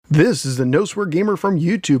This is the No Swear Gamer from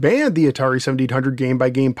YouTube and the Atari 7800 Game by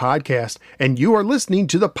Game podcast, and you are listening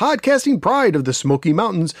to the podcasting pride of the Smoky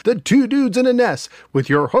Mountains, the Two Dudes in a Nest, with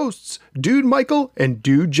your hosts, Dude Michael and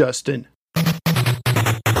Dude Justin.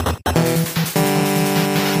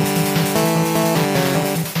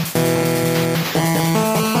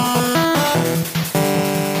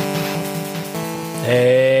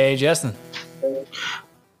 Hey, Justin.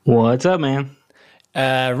 What's up, man?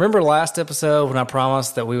 Remember last episode when I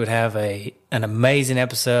promised that we would have an amazing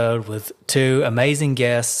episode with two amazing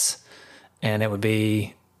guests, and it would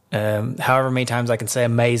be however many times I can say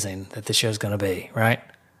amazing that the show's going to be, right?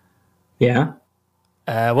 Yeah.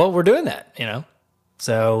 Well, we're doing that, you know.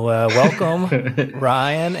 So welcome,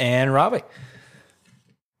 Ryan and Robbie.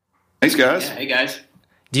 Thanks, guys. Yeah, hey, guys.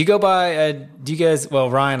 Do you go by,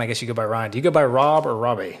 Ryan, I guess you go by Ryan. Do you go by Rob or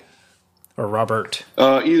Robbie? Or Robert?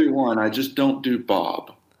 Either one. I just don't do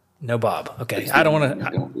Bob. No Bob. Okay. I don't want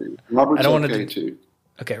to. Robert's I don't okay wanna, too.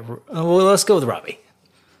 Okay. Well, let's go with Robbie.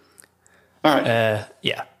 All right.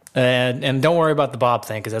 Yeah. And don't worry about the Bob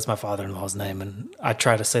thing because that's my father-in-law's name, and I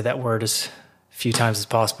try to say that word as few times as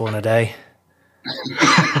possible in a day.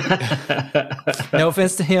 No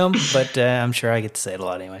offense to him, but I'm sure I get to say it a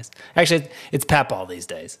lot anyways. Actually, it's Papal these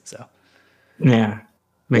days, so. Yeah.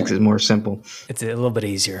 Makes it more simple. It's a little bit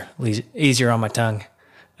easier on my tongue.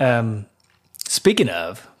 Speaking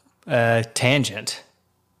of tangent.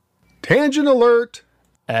 Tangent alert!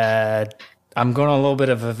 I'm going on a little bit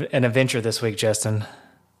of an adventure this week, Justin.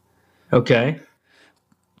 Okay.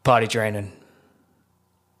 Potty training.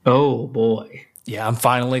 Oh, boy. Yeah, I'm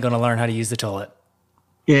finally going to learn how to use the toilet.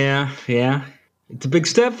 Yeah. It's a big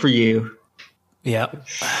step for you. Yeah.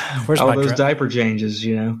 Where's all my those diaper changes,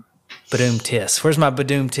 you know? Badoom tis. Where's my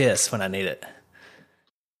Badoom tis when I need it?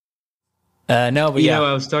 No, but you yeah. know,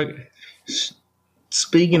 I was talking.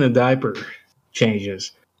 Speaking of diaper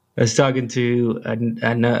changes, I was talking to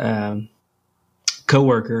a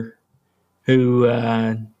coworker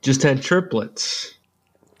who just had triplets.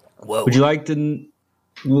 Whoa. Would you like to?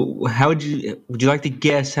 Would you like to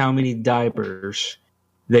guess how many diapers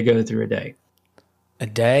they go through a day? A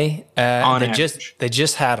day? On they average.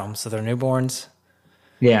 just had them, so they're newborns.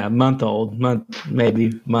 Yeah, month.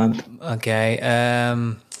 Okay.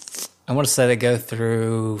 I want to say they go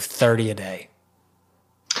through 30 a day.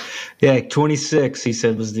 Yeah, 26. He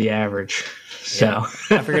said was the average. So Yeah.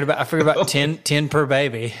 I figured about 10 per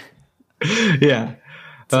baby. yeah.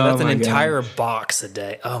 So that's an my entire God. box a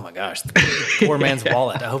day. Oh my gosh, the poor man's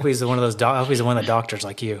wallet. I hope he's one of those. I hope he's one of the doctors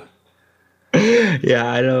like you. Yeah,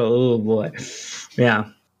 I know. Oh boy. Yeah.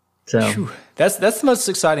 So Whew. That's the most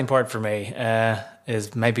exciting part for me.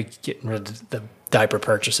 Is maybe getting rid of the diaper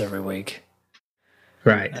purchase every week.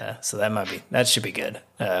 right. So that should be good.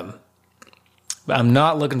 I'm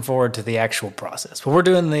not looking forward to the actual process, but we're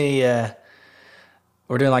doing like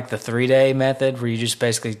the 3-day method where you just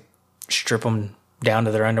basically strip them down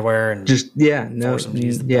to their underwear and Just force them to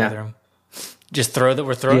use the bathroom. Just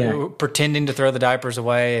we're pretending to throw the diapers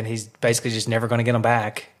away, and he's basically just never going to get them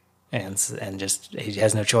back, and just he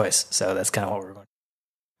has no choice. So that's kind of what we're going.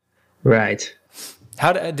 Right.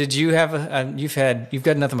 How did you have you've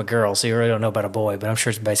got nothing but girls, so you really don't know about a boy, but I'm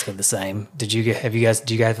sure it's basically the same. Do you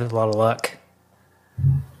guys have a lot of luck?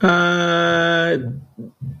 Well,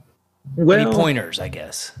 Any pointers, I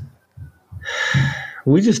guess.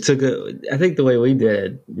 we just took I think the way we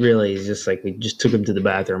did it really is just like we just took him to the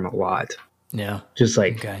bathroom a lot. Yeah. Just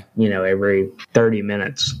like, Okay. Every 30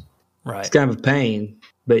 minutes. Right. It's kind of a pain,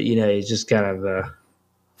 but, it's just kind of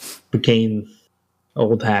became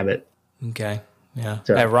old habit. Okay. Yeah.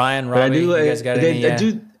 So- Hey, Ryan, But Robbie, you guys got any? I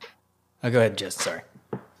do. Oh, go ahead, just sorry.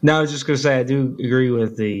 No, I was just going to say I do agree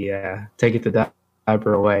with the take it the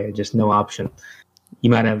diaper away. Just no option. You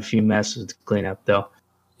might have a few messes to clean up, though.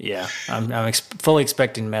 Yeah, I'm fully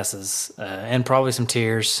expecting messes and probably some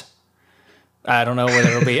tears. I don't know whether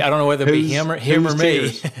it'll be. I don't know whether it'll be him or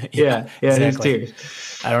me. Yeah, exactly. who's tears.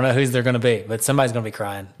 I don't know who's they're going to be, but somebody's going to be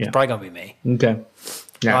crying. Yeah. It's probably going to be me. Okay.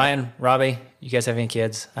 Yeah. Ryan, Robbie, you guys have any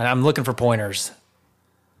kids? I'm looking for pointers.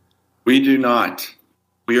 We do not.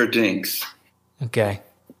 We are dinks, Okay.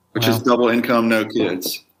 which Well. is double income, no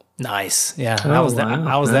kids. Nice. Yeah. Oh, I was that. wow.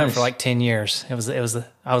 I was that Nice. for like 10 years. I was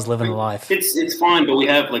living the life. It's fine, but we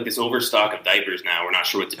have like this overstock of diapers now. We're not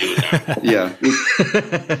sure what to do with them. Yeah, we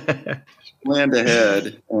planned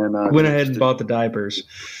ahead and Went ahead and bought the diapers.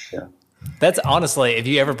 That's honestly, if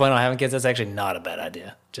you ever plan on having kids, that's actually not a bad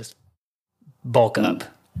idea. Just bulk up.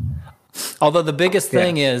 Although the biggest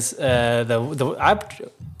thing is I'm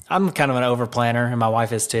kind of an over planner, and my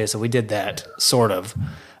wife is too. So we did that sort of.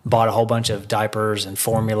 Bought a whole bunch of diapers and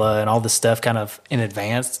formula and all this stuff kind of in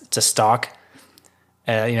advance to stock.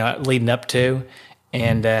 leading up to.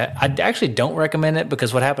 And I actually don't recommend it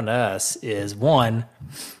because what happened to us is, one,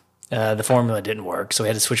 the formula didn't work, so we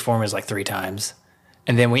had to switch formulas like 3 times.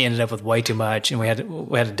 And then we ended up with way too much, and we had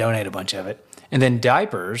to donate a bunch of it. And then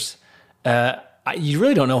diapers, you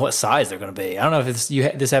really don't know what size they're going to be. I don't know if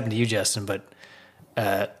this happened to you, Justin, but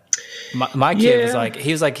my kid was like,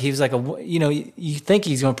 he was like you think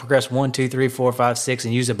he's going to progress 1, 2, 3, 4, 5, 6,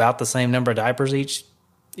 and use about the same number of diapers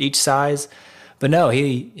each size. But no,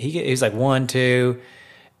 he was like 1, 2,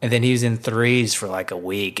 and then he was in 3s for like a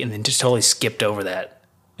week, and then just totally skipped over that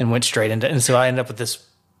and went straight into. And so I ended up with this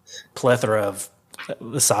plethora of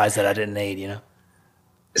the size that I didn't need.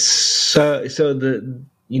 So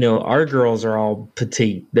our girls are all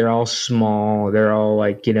petite. They're all small. They're all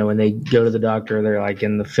like, when they go to the doctor, they're like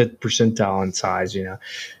in the 5th percentile in size.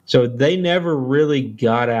 So they never really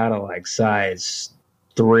got out of like size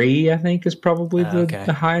 3. I think is probably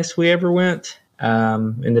the highest we ever went.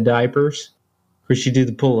 In the diapers. Of course, you do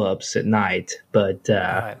the pull-ups at night, but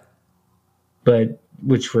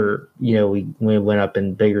which were, we went up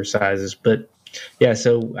in bigger sizes. But yeah,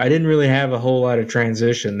 so I didn't really have a whole lot of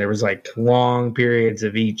transition. There was like long periods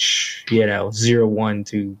of each, 0, 1,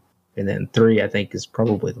 2, and then 3, I think is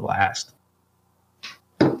probably the last.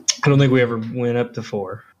 I don't think we ever went up to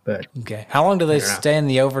 4, but. Okay. How long do they stay in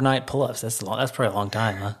the overnight pull-ups? That's probably a long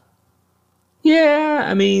time, huh? Yeah.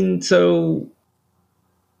 I mean, so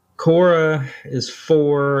Cora is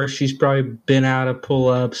 4. She's probably been out of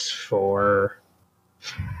pull-ups for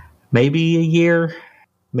maybe a year,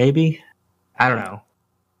 maybe. I don't know.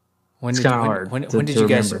 It's kind of hard. When did you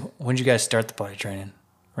guys start the potty training?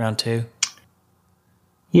 Round 2?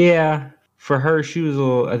 Yeah, for her, she was a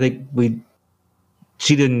little. I think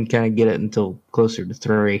she didn't kind of get it until closer to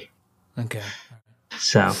 3. Okay.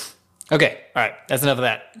 So. Okay, all right. That's enough of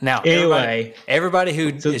that. Now, anyway, everybody who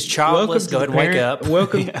is childless, go ahead and wake up.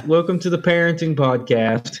 Welcome to the parenting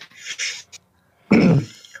podcast. We're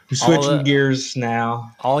switching gears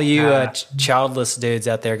now. All you childless dudes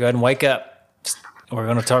out there, go ahead and wake up. We're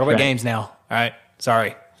going to talk about games now. All right.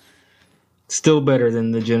 Sorry. Still better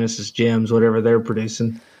than the Genesis Gems, whatever they're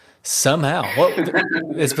producing. Somehow.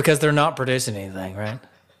 It's because they're not producing anything, right?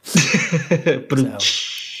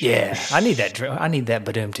 Yeah, I need that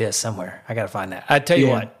Badoom Tis somewhere. I got to find that. I'll tell you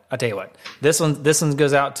what. This one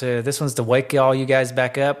goes out to, this one's to wake all you guys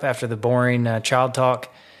back up after the boring child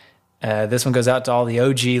talk. This one goes out to all the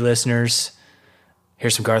OG listeners.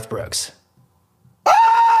 Here's some Garth Brooks.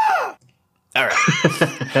 All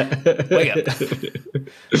right. Wake up.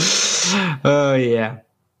 Oh, yeah.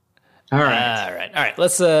 All right.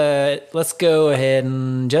 Let's go ahead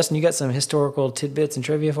and Justin, you got some historical tidbits and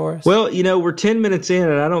trivia for us? Well, we're 10 minutes in,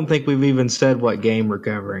 and I don't think we've even said what game we're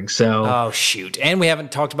covering. So, oh shoot! And we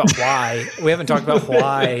haven't talked about why.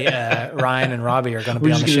 Ryan and Robbie are going to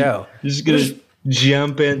be on the show. Just gonna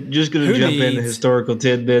jump in. Just gonna jump into historical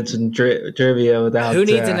tidbits and trivia without. Who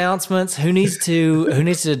needs announcements? Who needs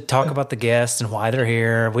to talk about the guests and why they're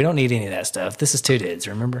here? We don't need any of that stuff. This is 2 dudes.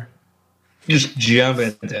 Remember? Just jump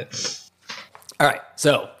into it. All right,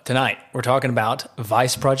 so tonight we're talking about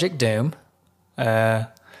Vice Project Doom. A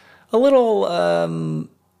little, I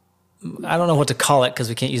don't know what to call it because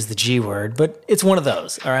we can't use the G word, but it's one of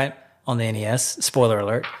those, all right, on the NES. Spoiler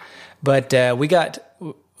alert. But we got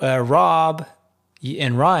Rob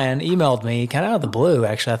and Ryan emailed me kind of out of the blue,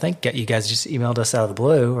 actually. I think you guys just emailed us out of the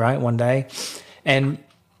blue, right, one day, and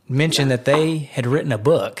mentioned that they had written a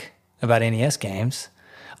book about NES games.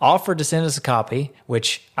 Offered to send us a copy,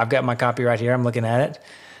 which I've got my copy right here. I'm looking at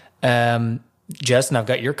it. Justin, I've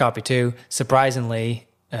got your copy too. Surprisingly,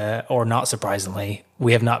 or not surprisingly,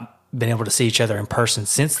 we have not been able to see each other in person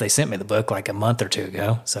since they sent me the book like a month or 2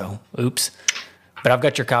 ago. So, oops. But I've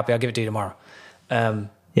got your copy. I'll give it to you tomorrow.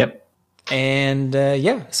 Yep. And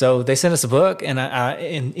so they sent us a book, and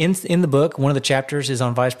in the book, one of the chapters is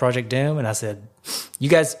on Vice Project Doom, and I said, you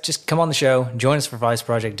guys just come on the show, join us for Vice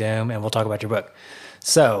Project Doom, and we'll talk about your book.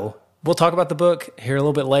 So we'll talk about the book here a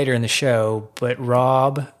little bit later in the show, but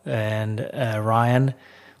Rob and Ryan,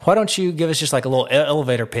 why don't you give us just like a little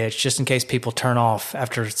elevator pitch just in case people turn off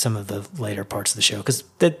after some of the later parts of the show? Because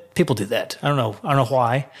people do that. I don't know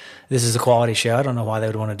why. This is a quality show. I don't know why they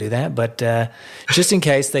would want to do that. But just in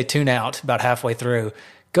case they tune out about halfway through,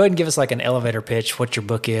 go ahead and give us like an elevator pitch, what your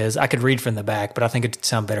book is. I could read from the back, but I think it'd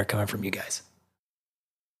sound better coming from you guys.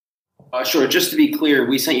 Sure. Just to be clear,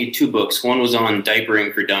 we sent you 2 books. One was on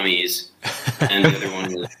diapering for dummies, and the other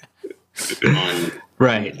one was on...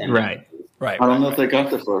 Right. I don't know if they got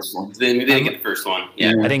the first one. They didn't get the first one.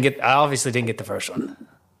 Yeah. I obviously didn't get the first one.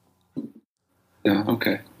 Yeah,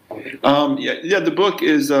 okay. The book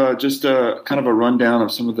is just kind of a rundown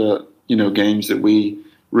of some of the, games that we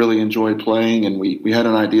really enjoyed playing, and we had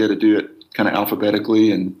an idea to do it kind of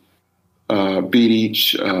alphabetically and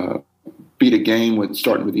beat a game with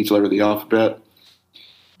starting with each letter of the alphabet.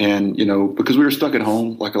 And because we were stuck at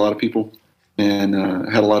home like a lot of people, and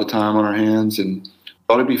had a lot of time on our hands, and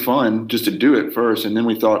thought it'd be fun just to do it first, and then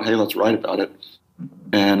we thought, hey, let's write about it.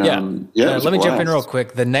 And let me jump in real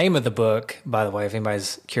quick. The name of the book, by the way, if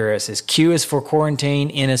anybody's curious, is Q is for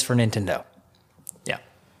Quarantine, N is for Nintendo. Yeah.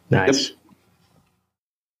 Nice.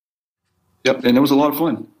 Yep, and it was a lot of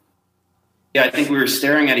fun. Yeah, I think we were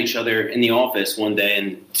staring at each other in the office one day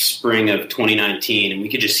in spring of 2019, and we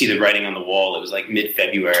could just see the writing on the wall. It was like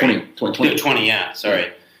mid-February. 2020, yeah,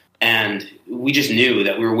 sorry. And we just knew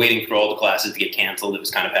that we were waiting for all the classes to get canceled. It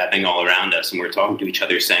was kind of happening all around us, and we were talking to each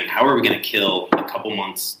other saying, how are we going to kill a couple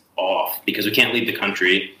months off? Because we can't leave the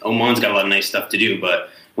country. Oman's got a lot of nice stuff to do, but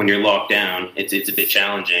when you're locked down, it's a bit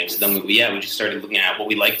challenging. So then we just started looking at what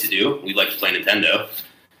we like to do. We like to play Nintendo.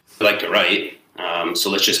 We like to write.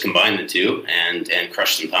 So let's just combine the two and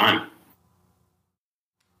crush some time.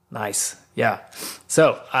 Nice. Yeah.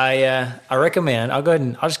 So I recommend, I'll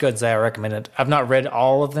just go ahead and say I recommend it. I've not read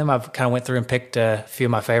all of them. I've kind of went through and picked a few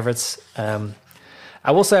of my favorites.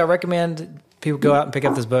 I will say I recommend people go out and pick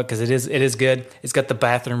up this book because it is good. It's got the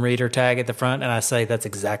bathroom reader tag at the front, and I say that's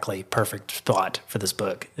exactly perfect spot for this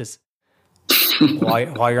book. It's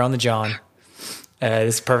while you're on the John.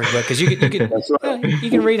 It's a perfect book because you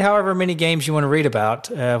can read however many games you want to read about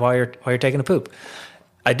while you're taking a poop.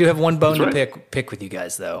 I do have one bone to pick with you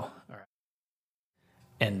guys though. All right.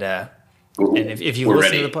 And if you've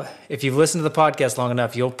listened to the podcast long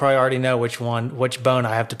enough, you'll probably already know which bone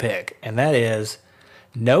I have to pick, and that is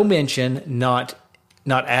no mention, not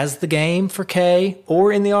as the game for K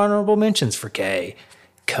or in the honorable mentions for K,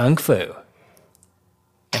 Kung Fu.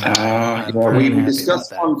 We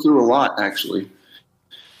discussed Kung Fu a lot actually.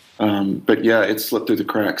 But yeah, it slipped through the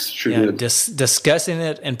cracks. Sure did. Discussing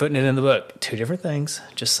it and putting it in the book, two different things.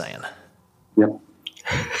 Just saying. Yep.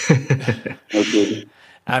 Okay.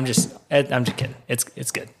 I'm just kidding.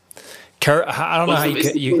 It's good. I don't know how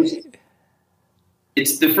you.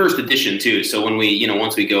 It's the first edition too. So when we,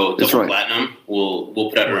 once we go double platinum, we'll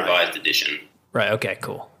put out a revised edition. Right. Okay.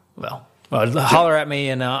 Cool. Well, holler at me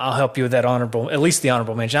and I'll help you with that at least the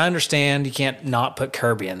honorable mention. I understand you can't not put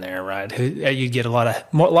Kirby in there, right? You'd get a lot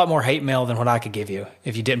more hate mail than what I could give you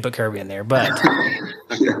if you didn't put Kirby in there. But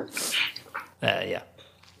yeah.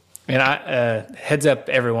 And heads up,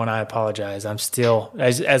 everyone, I apologize. I'm still,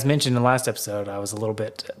 as mentioned in the last episode, I was a little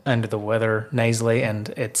bit under the weather nasally, and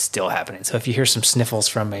it's still happening. So if you hear some sniffles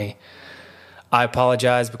from me, I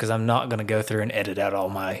apologize because I'm not going to go through and edit out all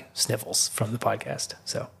my sniffles from the podcast.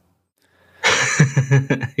 So.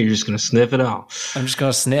 You're just going to sniff it off. I'm just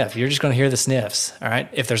going to sniff. You're just going to hear the sniffs. All right.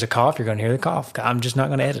 If there's a cough, you're going to hear the cough. I'm just not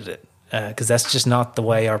going to edit it because that's just not the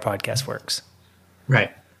way our podcast works. Right.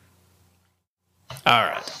 All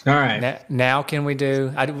right. Now can we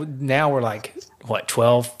do? Now we're like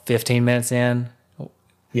 12, 15 minutes in.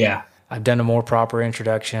 Yeah. I've done a more proper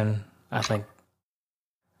introduction. I think.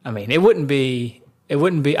 I mean, it wouldn't be. I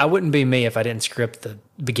wouldn't be me if I didn't script the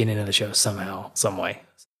beginning of the show somehow, some way.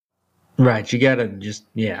 Right, you gotta just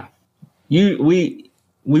we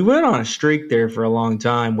went on a streak there for a long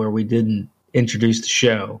time where we didn't introduce the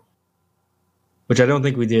show, which I don't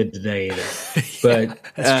think we did today either. But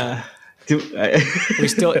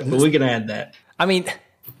we can add that. I mean,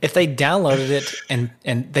 if they downloaded it and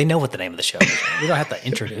they know what the name of the show is, we don't have to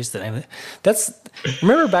introduce the name of it.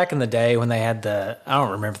 Remember back in the day when they had I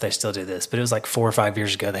don't remember if they still do this, but it was like 4 or 5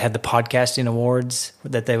 years ago. They had the podcasting awards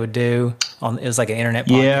that they would do it was like an internet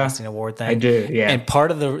podcasting award thing. I do, yeah. And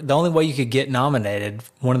part of the only way you could get nominated,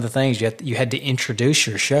 one of the things you had to introduce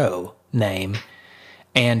your show name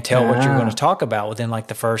and tell what you're going to talk about within like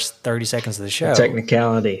the first 30 seconds of the show.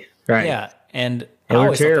 Technicality, right? Yeah, and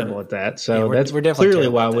we're terrible at that. So we're definitely clearly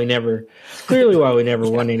why we never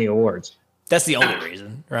won any awards. That's the only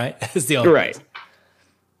reason, right? It's the only reason.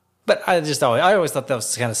 But I always thought that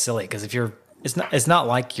was kind of silly because it's not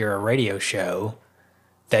like you're a radio show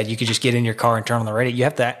that you could just get in your car and turn on the radio. You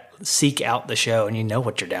have to seek out the show and you know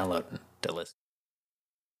what you're downloading to listen.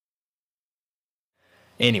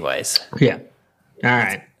 Anyways. Yeah. All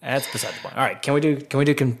right. That's beside the point. All right. Can we do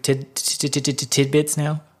tidbits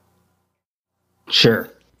now? Sure.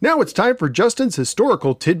 Now it's time for Justin's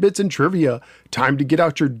historical tidbits and trivia. Time to get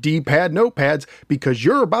out your D-pad notepads because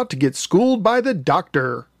you're about to get schooled by the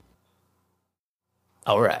doctor.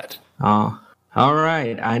 All right. All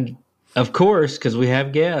right. Of course, because we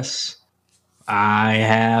have guests, I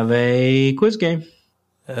have a quiz game.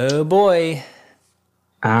 Oh, boy.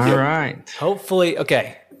 All right. Hopefully,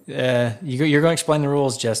 okay. you're going to explain the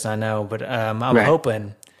rules, Justin, I know, but I'm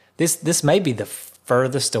hoping this may be the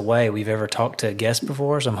furthest away we've ever talked to a guest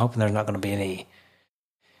before, so I'm hoping there's not going to be any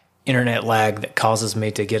internet lag that causes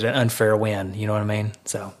me to get an unfair win. You know what I mean?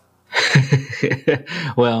 So,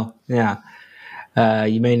 well, yeah,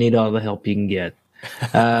 you may need all the help you can get.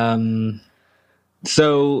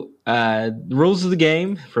 So, the rules of the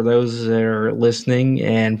game for those that are listening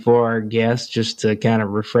and for our guests, just to kind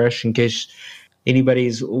of refresh in case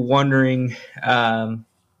anybody's wondering how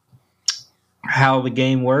the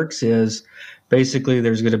game works, is basically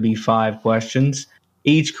there's going to be 5 questions.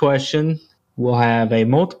 Each question will have a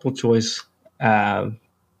multiple choice.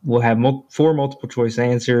 We'll have 4 multiple choice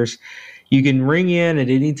answers. You can ring in at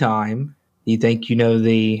any time you think you know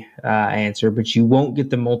the answer, but you won't get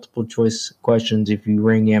the multiple choice questions if you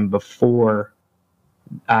ring in before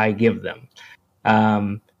I give them.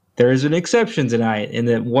 There is an exception tonight in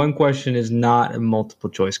that one question is not a multiple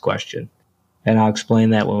choice question, and I'll explain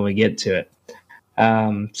that when we get to it.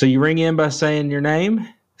 So you ring in by saying your name.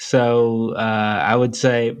 So I would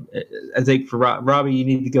say, I think for Robbie, you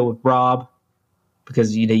need to go with Rob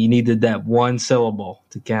because you needed that one syllable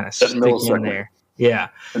to kind of stick in there. Yeah.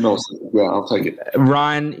 Yeah, I'll take it.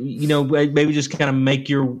 Ryan, maybe just kind of make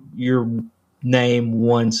your name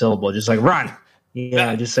one syllable, just like Ryan.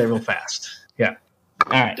 Just say real fast. Yeah.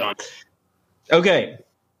 All right. Done. Okay.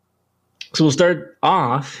 So we'll start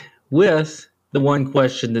off with the one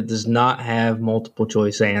question that does not have multiple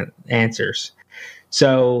choice answers.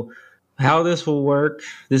 So how this will work,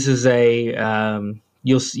 this is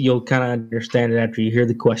you'll kind of understand it after you hear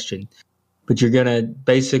the question. But you're going to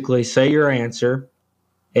basically say your answer,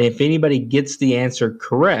 and if anybody gets the answer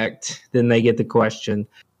correct, then they get the question.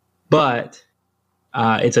 But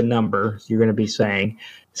it's a number you're going to be saying.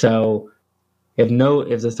 So if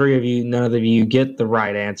the three of you, none of you get the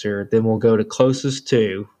right answer, then we'll go to closest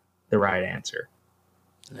to the right answer.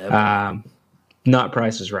 Yep. Not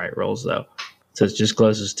Price is Right rules, though. So it's just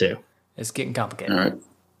closest to. It's getting complicated.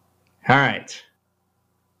 All right.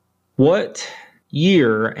 What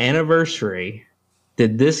year anniversary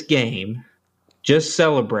did this game just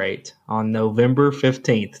celebrate on November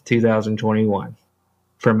 15th, 2021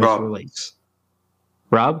 from its release?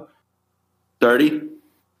 Rob? 30?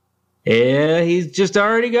 Yeah, he's just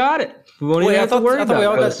already got it. We won't even have to worry about it.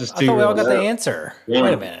 I thought we all got the answer. Yeah.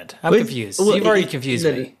 Wait a minute. I'm confused. You've already confused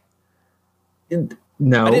me.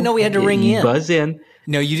 No. I didn't know we had to ring in. Buzz in.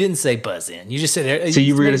 No, you didn't say buzz in. You just said... So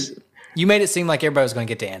you made it seem like everybody was going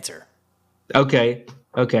to get the answer. Okay.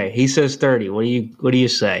 He says 30. What do you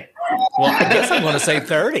say? Well, I guess I'm going to say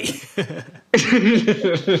 30.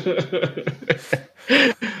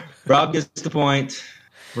 Rob gets the point.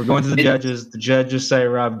 We're going to the judges. The judges say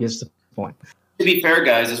Rob gets the point. To be fair,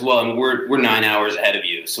 guys, as well, I mean, we're 9 hours ahead of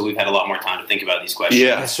you, so we've had a lot more time to think about these questions.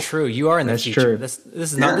 Yeah, that's true. You are in the future. True. This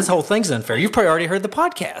is not. This whole thing's unfair. You've probably already heard the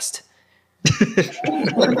podcast.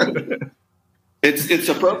 It's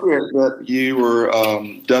appropriate that you were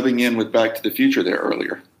dubbing in with Back to the Future there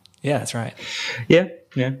earlier. Yeah, that's right. Yeah.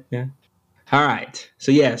 All right.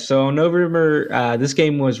 So on November, this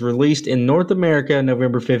game was released in North America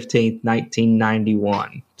November 15th,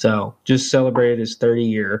 1991. So just celebrated its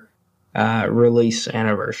 30-year release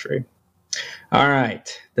anniversary. All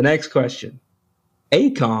right. The next question.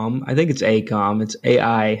 AICOM, I think it's AICOM, it's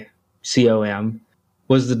AICOM,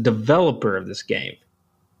 was the developer of this game.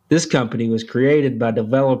 This company was created by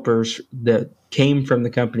developers that came from the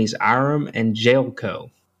companies Irem and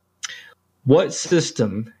Jailco. What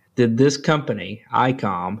system did this company,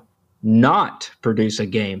 ICOM, not produce a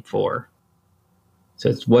game for?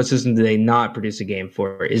 So what system did they not produce a game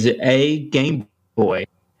for? Is it A, Game Boy,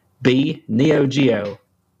 B, Neo Geo,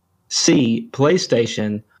 C,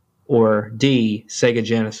 PlayStation, or D, Sega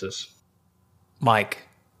Genesis? Mike?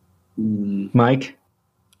 I'm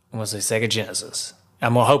going to say Sega Genesis.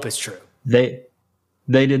 I'm going to hope it's true. They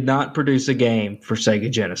did not produce a game for Sega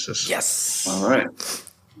Genesis. Yes. All right.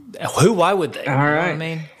 Why would they? All right. You know what I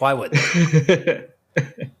mean? Why would they?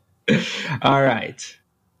 All right.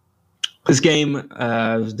 This game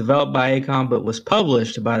was developed by AICOM, but was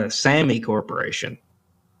published by the Sammy Corporation.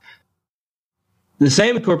 The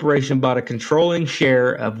Sammy Corporation bought a controlling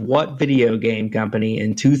share of what video game company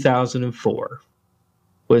in 2004?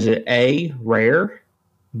 Was it A, Rare,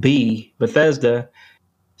 B, Bethesda,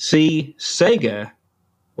 C, Sega,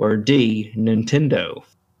 or D, Nintendo?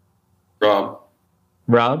 Rob?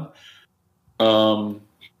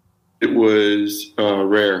 It was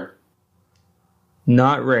Rare.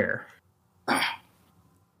 Not Rare.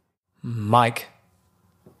 Mike?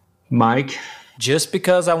 Just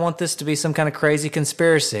because I want this to be some kind of crazy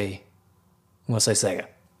conspiracy, I'm going to say Sega.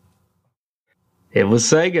 It was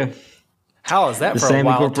Sega. How is that The for a Sammy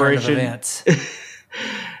wild turn of Corporation. events?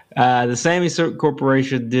 The Sammy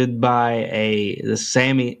Corporation did buy the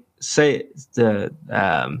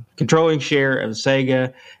controlling share of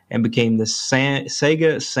Sega and became the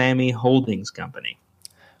Sega Sammy Holdings Company.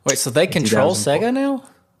 Wait, so they control 2004. Sega now?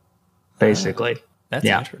 Basically, That's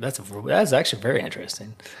that's actually very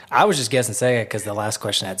interesting. I was just guessing Sega because the last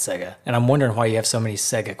question had Sega, and I'm wondering why you have so many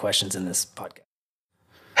Sega questions in this podcast.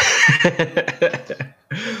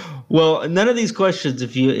 Well, none of these questions,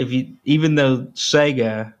 if you even though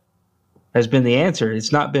Sega has been the answer,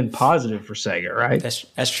 it's not been positive for Sega, right?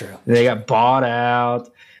 That's true. They got bought out.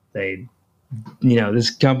 This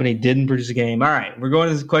company didn't produce a game. All right, we're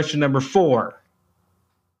going to question number 4.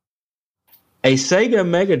 A Sega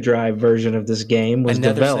Mega Drive version of this game was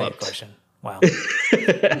Another developed, Sega question. Wow.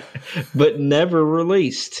 but never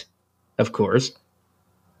released, of course.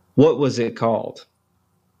 What was it called?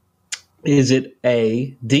 Is it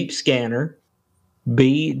A, Deep Scanner,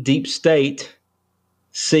 B, Deep State,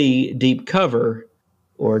 C, Deep Cover,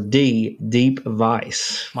 or D, Deep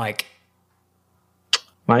Vice? Mike,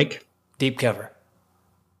 deep cover.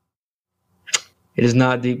 It is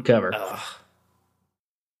not Deep Cover.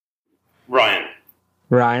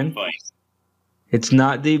 Ryan? Vice. It's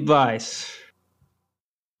not Deep Vice.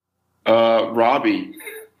 Robbie,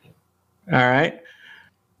 All right.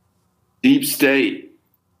 Deep State.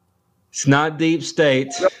 It's not Deep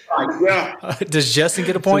State. Yeah. Does Justin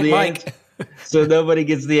get a point, the Mike? So nobody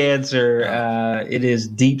gets the answer. It is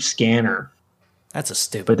Deep Scanner. That's a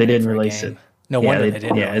stupid. But they name didn't for a release game. it. No wonder they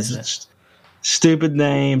didn't. Yeah, release it's stupid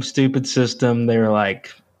name, stupid system. They were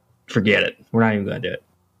like, forget it. We're not even going to do it.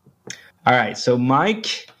 All right, so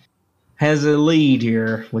Mike has a lead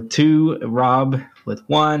here with 2, Rob with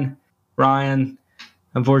 1, Ryan,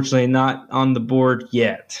 unfortunately not on the board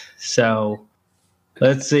yet. So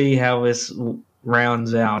let's see how this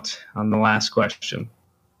rounds out on the last question.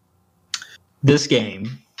 This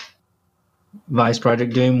game, Vice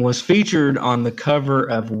Project Doom, was featured on the cover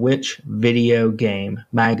of which video game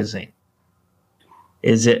magazine?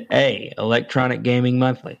 Is it A, Electronic Gaming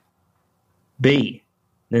Monthly, B,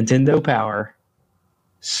 Nintendo Power,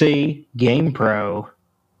 C, Game Pro,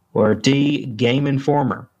 or D, Game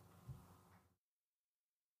Informer?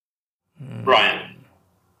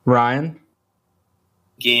 Ryan?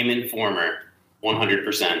 Game Informer,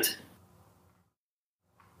 100%.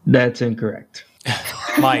 That's incorrect.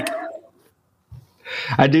 Mike.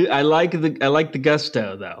 I like the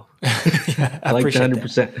gusto though. I like the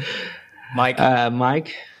 100%. Mike.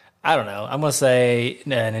 Mike? I don't know. I'm gonna say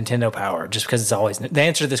Nintendo Power, just because it's always the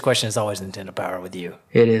answer to this question is always Nintendo Power with you.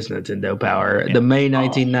 It is Nintendo Power. Yeah. The May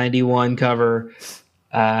 1991 cover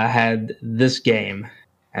had this game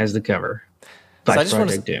as the cover. Vice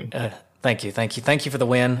Project Doom. Thank you for the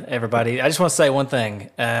win, everybody. I just want to say one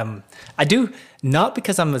thing. I do, not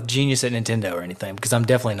because I'm a genius at Nintendo or anything, because I'm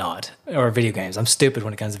definitely not, or video games. I'm stupid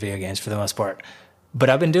when it comes to video games for the most part.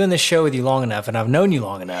 But I've been doing this show with you long enough, and I've known you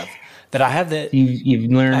long enough that I have the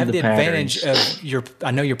you've learned I have the patterns. advantage of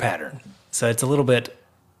I know your pattern. So it's a little bit,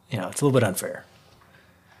 it's a little bit unfair.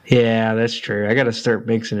 Yeah, that's true. I got to start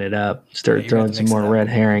mixing it up. Start throwing some more red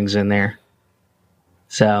herrings in there.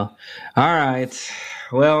 So, all right.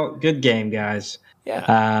 Well, good game, guys.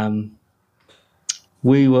 Yeah.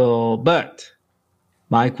 We will, but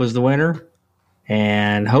Mike was the winner,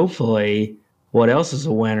 and hopefully what else is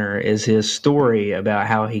a winner is his story about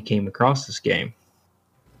how he came across this game.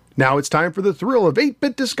 Now it's time for the thrill of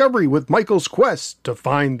 8-bit discovery with Michael's quest to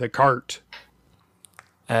find the cart.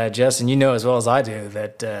 Justin, you know as well as I do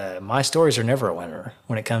that my stories are never a winner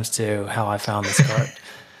when it comes to how I found this cart.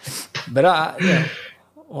 But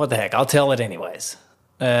what the heck? I'll tell it anyways.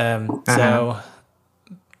 So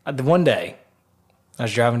one day I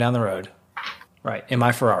was driving down the road, right, in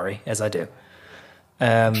my Ferrari, as I do.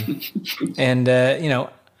 And I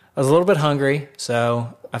was a little bit hungry,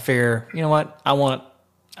 so I figure, you know what? I want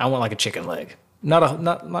like a chicken leg, not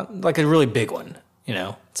like a really big one,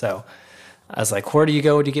 So I was like, where do you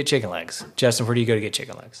go to get chicken legs? Justin, where do you go to get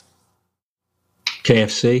chicken legs?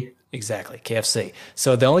 KFC. Exactly, KFC.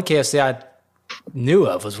 So the only KFC I knew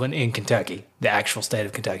of was in Kentucky, the actual state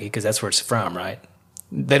of Kentucky, because that's where it's from, right?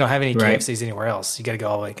 They don't have any KFCs anywhere else. You got to go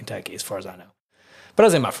all the way to Kentucky, as far as I know. But I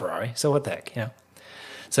was in my Ferrari, so what the heck,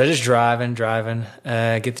 So I just driving,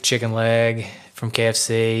 get the chicken leg from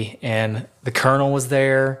KFC, and the Colonel was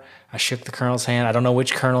there. I shook the Colonel's hand. I don't know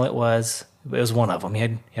which Colonel it was. It was one of them. He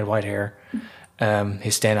had white hair. He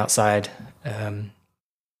was standing outside. It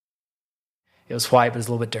was white, but it was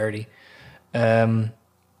a little bit dirty. And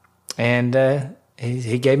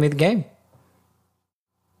he gave me the game.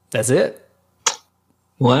 That's it.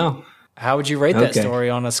 Wow. How would you rate that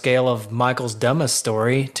story on a scale of Michael's dumbest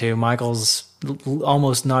story to Michael's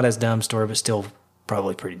almost not as dumb story, but still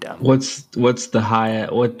probably pretty dumb? What's the high?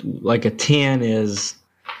 What, like a 10 is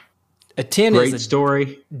a 10 great is a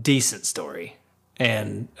story, decent story,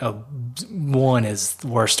 and a 1 is the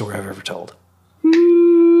worst story I've ever told.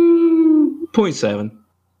 0.7.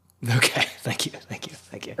 Okay, thank you. I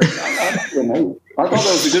thought that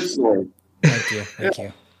was a good story. Thank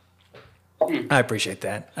you. I appreciate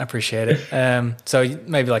that. I appreciate it. So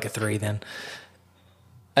maybe like a 3 then.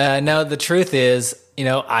 No, the truth is,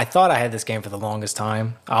 I thought I had this game for the longest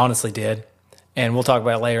time. I honestly did. And we'll talk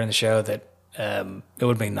about it later in the show that it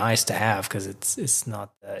would be nice to have because it's not,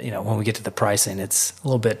 when we get to the pricing, it's a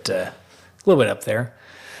little bit up there.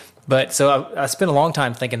 But so I spent a long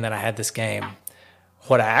time thinking that I had this game.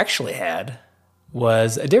 What I actually had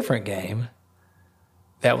was a different game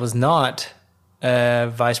that was not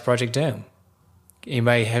Vice Project Doom.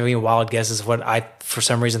 Anybody have any wild guesses what I, for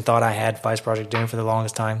some reason, thought I had Vice Project Doom for the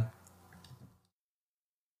longest time?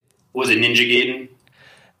 Was it Ninja Gaiden?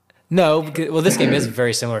 No, well, this game is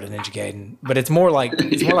very similar to Ninja Gaiden, but it's more like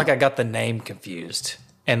I got the name confused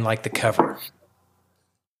and like the cover.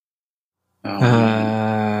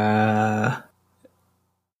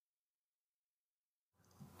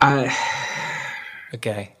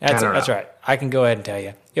 Okay, that's right. I can go ahead and tell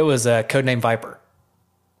you. It was Codename Viper.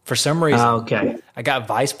 For some reason, I got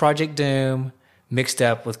Vice Project Doom mixed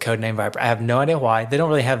up with Codename Viper. I have no idea why. They don't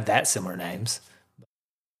really have that similar names.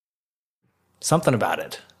 Something about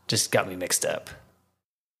it just got me mixed up.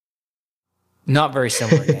 Not very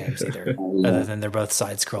similar names either, other than they're both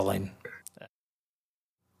side-scrolling.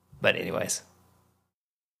 But anyways.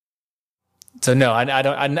 So no,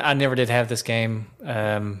 I never did have this game.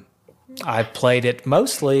 I played it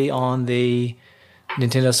mostly on the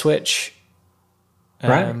Nintendo Switch.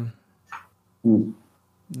 Right.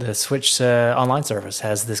 The Switch online service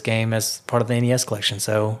has this game as part of the NES collection.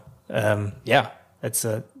 So, it's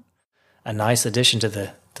a nice addition to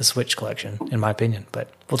the Switch collection, in my opinion. But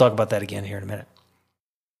we'll talk about that again here in a minute.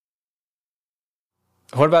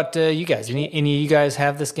 What about you guys? Any of you guys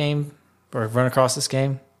have this game or run across this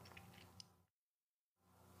game?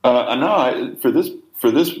 No, for this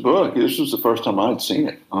book, this was the first time I'd seen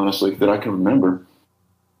it, honestly, that I can remember.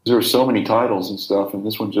 There were so many titles and stuff, and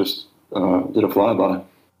this one just did a flyby.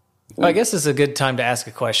 Well, I guess it's a good time to ask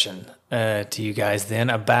a question to you guys then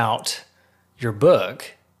about your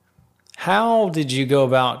book. How did you go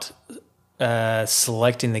about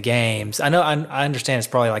selecting the games? I know I understand it's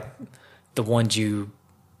probably like the ones you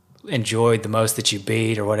enjoyed the most that you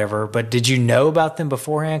beat or whatever, but did you know about them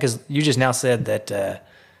beforehand? Because you just now said that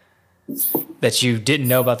you didn't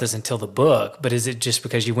know about this until the book, but is it just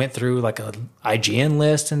because you went through like a IGN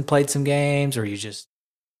list and played some games, or you just,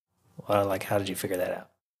 how did you figure that out?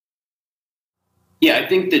 Yeah, I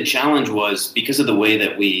think the challenge was because of the way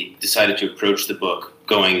that we decided to approach the book,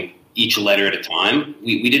 going each letter at a time,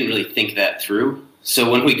 we didn't really think that through.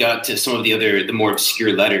 So when we got to some of the more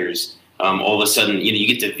obscure letters, all of a sudden, you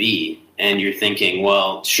get to V, and you're thinking,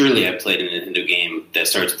 well, surely I played a Nintendo game that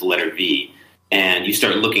starts with the letter V. And you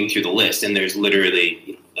start looking through the list, and there's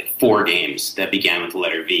literally like 4 games that began with the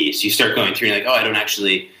letter V. So you start going through, and you're like, I don't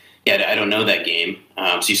know that game.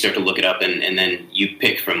 So you start to look it up, and then you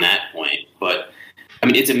pick from that point. But I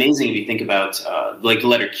mean, it's amazing if you think about like the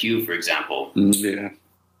letter Q, for example. Yeah.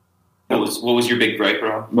 What was your big gripe,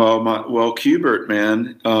 Rob? Well, Q*bert,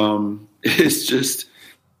 man, it's just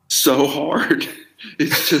so hard.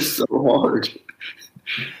 It's just so hard.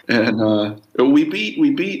 And we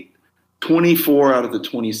beat 24 out of the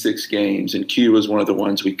 26 games, and Q was one of the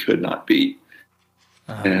ones we could not beat.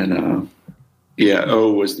 And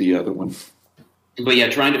O was the other one. But yeah,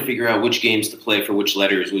 trying to figure out which games to play for which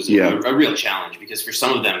letters was a real challenge, because for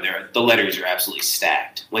some of them, the letters are absolutely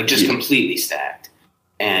stacked, like just completely stacked.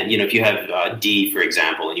 And if you have D, for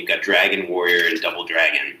example, and you've got Dragon Warrior and Double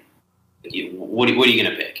Dragon, what are you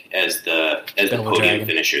going to pick as the podium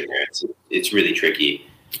finisher there? It's really tricky,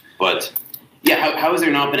 but. Yeah, how has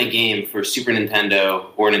there not been a game for Super Nintendo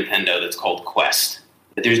or Nintendo that's called Quest?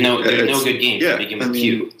 There's no good game to begin with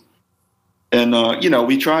Q. And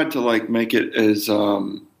we tried to make it as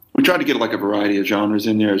we tried to get like a variety of genres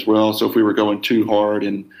in there as well. So if we were going too hard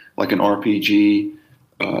in like an RPG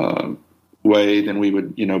way, then we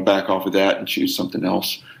would back off of that and choose something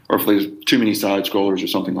else. Or if there's too many side scrollers or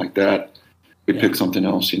something like that, we'd pick something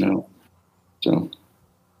else. So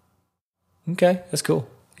okay, that's cool.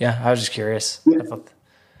 Yeah, I was just curious. Yeah.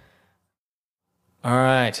 All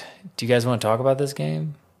right. Do you guys want to talk about this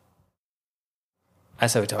game? I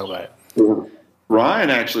said we talk about it. Ryan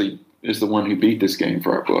actually is the one who beat this game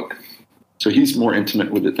for our book. So he's more intimate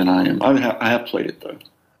with it than I am. I have played it, though.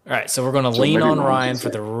 All right, so we're going to lean on Ryan for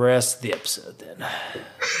the rest of the episode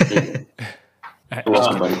then. All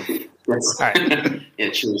right. Yeah,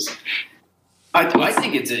 cheers. I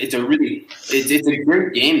think it's a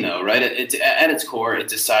great game though, right? It's at its core,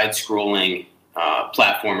 it's a side-scrolling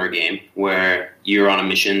platformer game where you're on a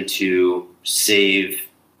mission to save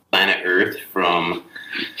planet Earth from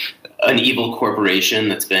an evil corporation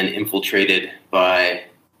that's been infiltrated by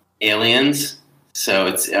aliens. So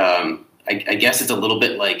it's I guess it's a little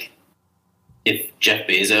bit like if Jeff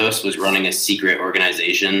Bezos was running a secret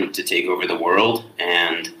organization to take over the world,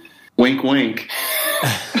 and wink wink.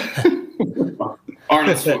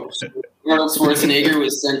 Arnold Schwarzenegger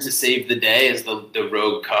was sent to save the day as the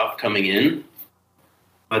rogue cop coming in.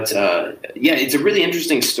 But yeah, it's a really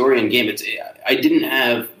interesting story and game. I didn't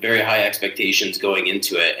have very high expectations going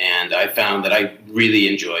into it, and I found that I really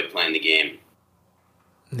enjoyed playing the game.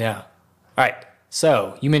 Yeah. All right.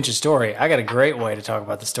 So you mentioned story. I got a great way to talk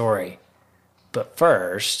about the story. But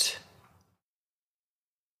first,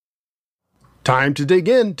 time to dig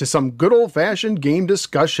into some good old-fashioned game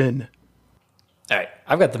discussion. All right.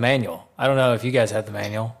 I've got the manual. I don't know if you guys have the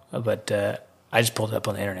manual, but I just pulled it up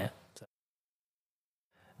on the internet. So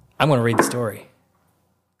I'm going to read the story.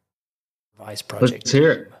 Vice Project. Let's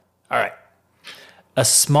hear it. All right. A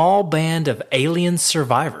small band of alien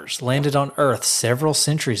survivors landed on Earth several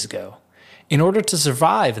centuries ago. In order to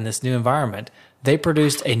survive in this new environment, they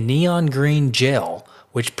produced a neon green gel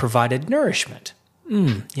which provided nourishment.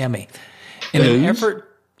 Yummy. In an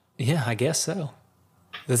effort, yeah, I guess so.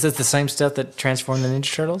 Is this the same stuff that transformed the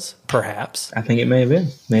Ninja Turtles? Perhaps. I think it may have been.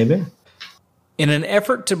 Maybe. In an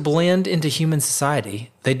effort to blend into human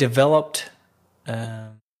society, they developed.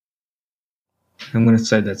 I'm going to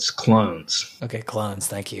say that's clones. Okay, clones.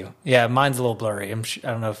 Thank you. Yeah, mine's a little blurry. I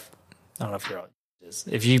don't know if you're on.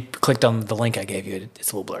 If you clicked on the link I gave you,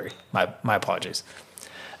 it's a little blurry. My apologies.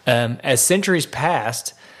 As centuries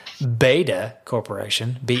passed, Beta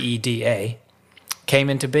Corporation, BEDA, came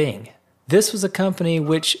into being. This was a company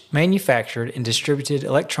which manufactured and distributed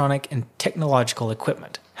electronic and technological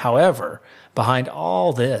equipment. However, behind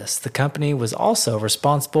all this, the company was also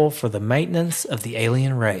responsible for the maintenance of the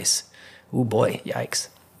alien race. Ooh boy, yikes.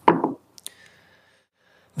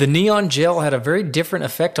 The neon gel had a very different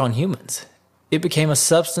effect on humans. It became a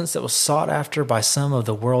substance that was sought after by some of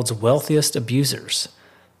the world's wealthiest abusers.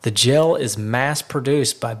 The gel is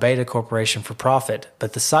mass-produced by Beta Corporation for profit,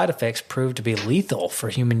 but the side effects proved to be lethal for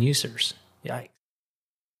human users. Yikes.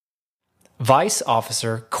 Vice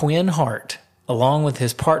Officer Quinn Hart, along with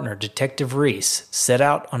his partner Detective Reese, set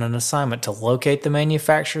out on an assignment to locate the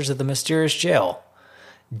manufacturers of the mysterious gel.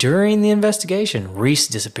 During the investigation, Reese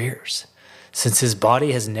disappears. Since his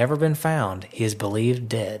body has never been found, he is believed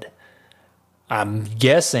dead. I'm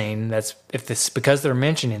guessing that's if this because they're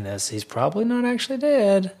mentioning this, he's probably not actually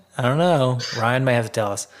dead. I don't know. Ryan may have to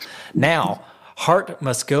tell us. Now, Hart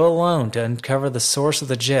must go alone to uncover the source of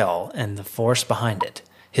the gel and the force behind it.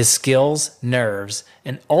 His skills, nerves,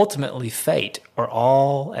 and ultimately fate are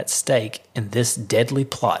all at stake in this deadly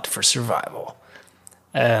plot for survival.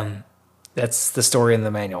 That's the story in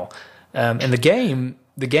the manual. And the game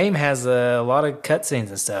has a lot of cutscenes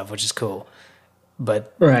and stuff, which is cool.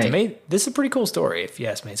 But to me, this is a pretty cool story, if you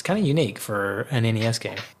ask me. It's kind of unique for an NES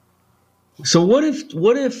game. So what if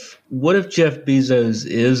Jeff Bezos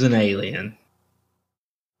is an alien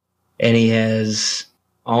and he's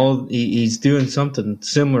doing something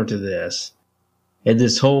similar to this, and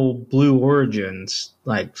this whole Blue Origins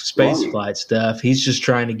like space flight stuff, he's just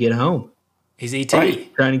trying to get home. He's ET.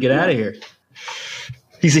 Right. Trying to get out of here.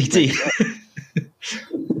 He's ET.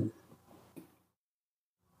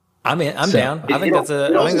 I'm down. I think that's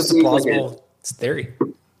a plausible theory.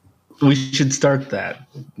 We should start that.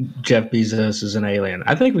 Jeff Bezos is an alien.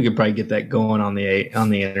 I think we could probably get that going on the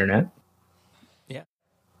internet. Yeah,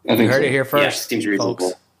 I think you heard it here first, seems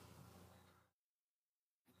reasonable.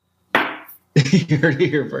 You heard it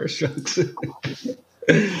here first, folks.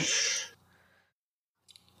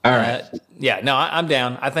 All right. Yeah, no, I'm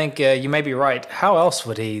down. I think you may be right. How else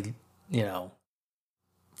would he,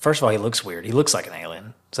 First of all, he looks weird. He looks like an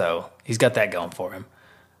alien. So he's got that going for him.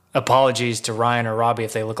 Apologies to Ryan or Robbie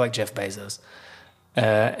if they look like Jeff Bezos. He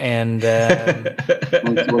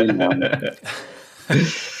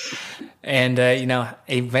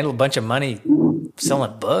made a bunch of money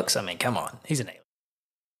selling books. I mean, come on. He's an alien.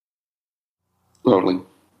 Totally.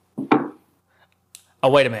 Oh,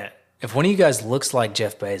 wait a minute. If one of you guys looks like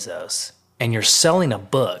Jeff Bezos and you're selling a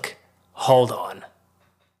book, hold on.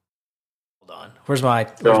 Where's my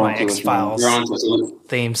X-Files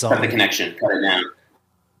theme song? Cut the connection. Cut it down.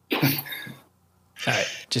 All right,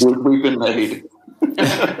 just we've been made.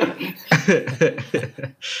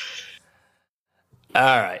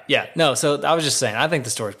 all right. Yeah. No. So I was just saying. I think the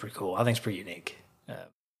story's pretty cool. I think it's pretty unique.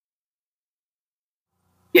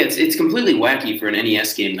 Yeah, it's completely wacky for an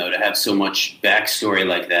NES game though to have so much backstory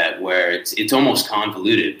like that, where it's almost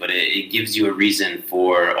convoluted, but it gives you a reason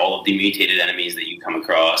for all of the mutated enemies that you come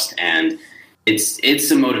across, and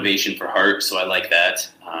it's a motivation for heart. So I like that,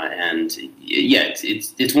 and yeah,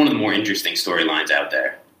 it's one of the more interesting storylines out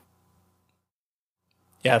there.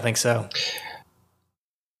 Yeah, I think so.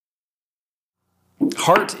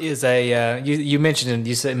 Hart is a you mentioned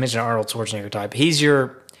Arnold Schwarzenegger type.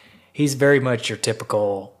 He's very much your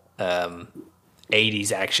typical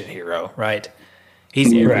 80s action hero, right?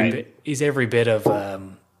 He's every bit of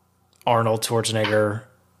Arnold Schwarzenegger,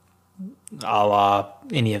 a la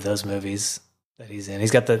any of those movies that he's in.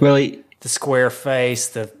 He's got the square face,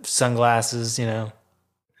 the sunglasses, you know.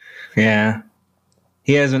 Yeah.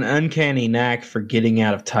 He has an uncanny knack for getting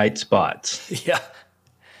out of tight spots. Yeah.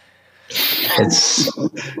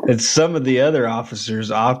 It's some of the other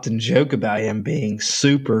officers often joke about him being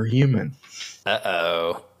superhuman.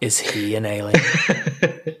 Uh-oh. Is he an alien?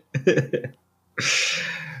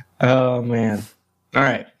 Oh, man. All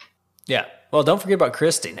right. Yeah. Well, don't forget about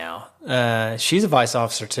Christy now. She's a vice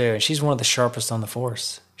officer, too, and she's one of the sharpest on the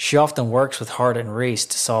force. She often works with Hart and Reese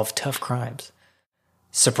to solve tough crimes.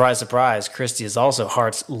 Surprise, surprise, Christy is also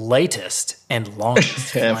Hart's latest and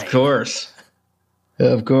longest flame. Of course.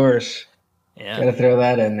 Of course. Yeah. Gotta throw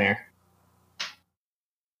that in there.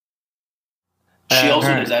 She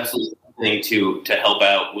also does absolutely nothing to help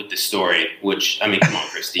out with the story, which, I mean, come on,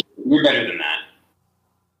 Christy. You're better than that.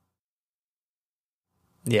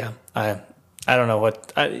 Yeah. I don't know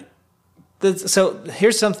what... so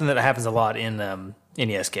here's something that happens a lot in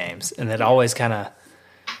NES games, and that always kind of...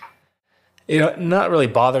 not really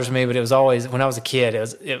bothers me, but it was always... When I was a kid,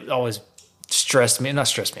 it always... not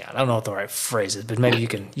stressed me out. I don't know what the right phrase is, but maybe you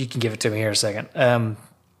can give it to me here in a second.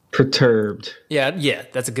 Perturbed. Yeah,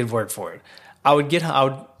 that's a good word for it. I would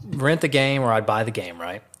rent the game or I'd buy the game,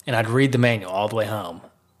 right? And I'd read the manual all the way home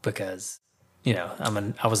because,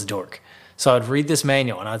 I was a dork. So I'd read this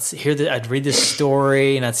manual and I'd read this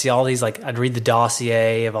story and I'd see all these, I'd read the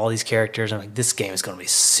dossier of all these characters. And I'm like, this game is going to be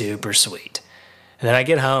super sweet. And then I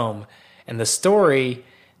get home and the story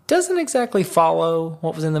doesn't exactly follow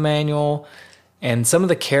what was in the manual, and some of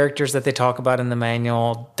the characters that they talk about in the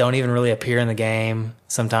manual don't even really appear in the game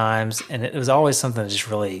sometimes, and it was always something that just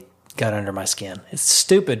really got under my skin. It's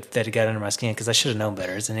stupid that it got under my skin because I should have known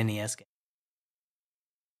better. It's an NES game.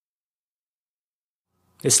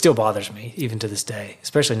 It still bothers me, even to this day,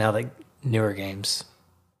 especially now that newer games.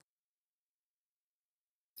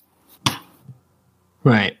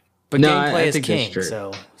 Right. But gameplay is king,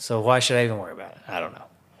 so why should I even worry about it? I don't know.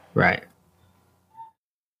 Right.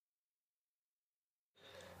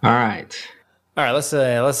 All right. Let's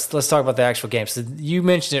talk about the actual game. So you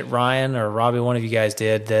mentioned it, Ryan or Robbie. One of you guys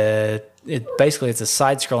did. It's a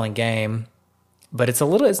side-scrolling game, but it's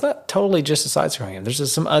not totally just a side-scrolling game. There's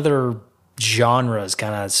just some other genres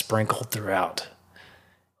kind of sprinkled throughout.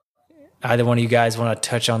 Either one of you guys want to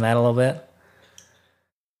touch on that a little bit?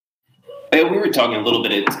 We were talking a little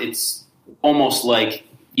bit. It's almost like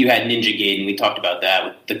you had Ninja Gaiden. We talked about that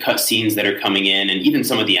with the cutscenes that are coming in, and even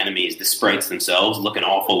some of the enemies, the sprites themselves, look an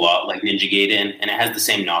awful lot like Ninja Gaiden, and it has the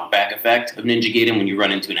same knockback effect of Ninja Gaiden when you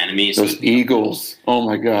run into an enemy. Those eagles! Oh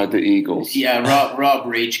my God, the eagles! Yeah, Rob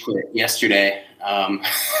rage quit yesterday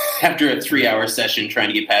after a 3-hour session trying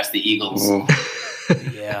to get past the eagles. Oh.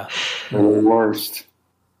 Yeah, they're the worst.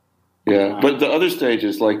 Yeah, but the other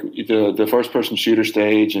stages, like the first-person shooter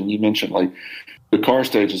stage, and you mentioned the car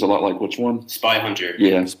stage is a lot like which one? Spy Hunter.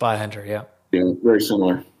 Yeah. Spy Hunter, yeah. Yeah, very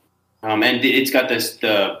similar. And it's got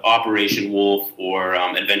the Operation Wolf or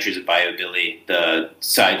Adventures of Bio Billy, the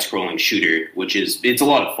side-scrolling shooter, it's a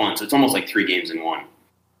lot of fun. So it's almost like 3 games in one.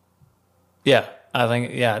 Yeah, I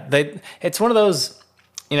think, it's one of those,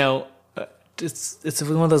 it's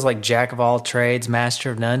one of those jack of all trades,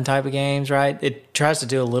 master of none type of games, right? It tries to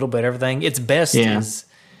do a little bit of everything. Its best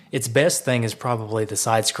thing is probably the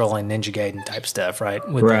side-scrolling Ninja Gaiden type stuff, right?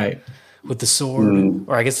 With the sword,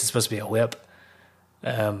 or I guess it's supposed to be a whip.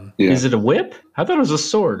 Is it a whip? I thought it was a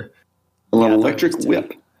sword. An electric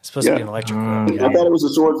whip. It's supposed to be an electric whip. Yeah. I thought it was a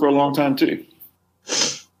sword for a long time too.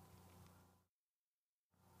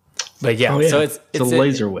 But so it's a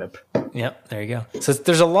laser whip. Yep, there you go. So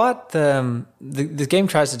there's a lot. The game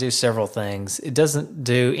tries to do several things. It doesn't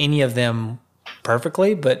do any of them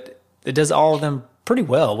perfectly, but it does all of them pretty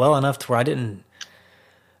well enough to where I didn't,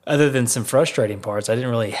 other than some frustrating parts, I didn't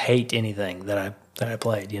really hate anything that I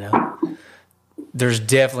played. There's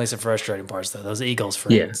definitely some frustrating parts though. Those eagles,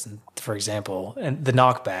 for example, and the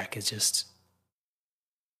knockback is just.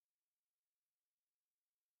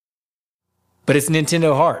 But it's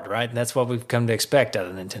Nintendo hard, right? And that's what we've come to expect out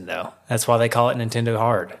of Nintendo. That's why they call it Nintendo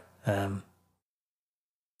hard.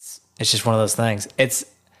 It's just one of those things.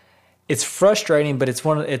 It's frustrating, but it's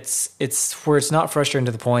where it's not frustrating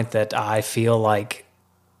to the point that I feel like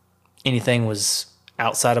anything was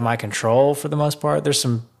outside of my control for the most part. There's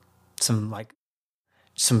some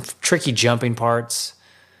tricky jumping parts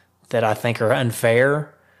that I think are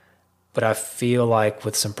unfair, but I feel like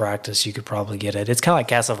with some practice you could probably get it. It's kind of like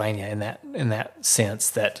Castlevania in that sense,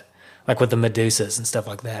 that like with the Medusas and stuff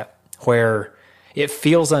like that, where it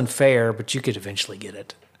feels unfair, but you could eventually get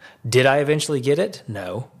it. Did I eventually get it?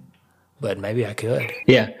 No, but maybe I could.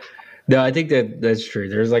 Yeah. No, I think that's true.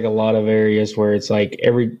 There's like a lot of areas where it's like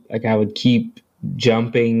I would keep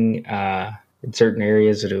jumping in certain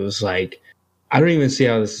areas that it was like, I don't even see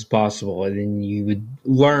how this is possible. And then you would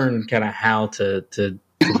learn kind of how to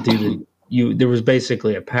do there was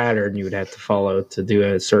basically a pattern you would have to follow to do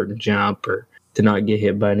a certain jump or to not get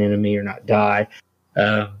hit by an enemy or not die.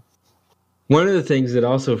 One of the things that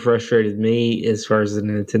also frustrated me as far as the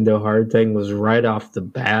Nintendo hard thing was right off the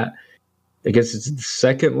bat. I guess it's the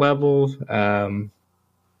second level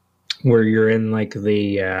where you're in like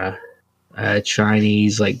the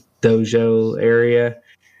Chinese like dojo area,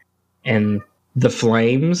 and the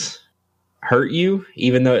flames hurt you,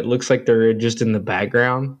 even though it looks like they're just in the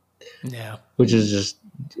background. Yeah, which is just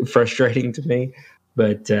frustrating to me.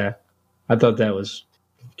 But I thought that was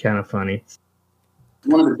kind of funny.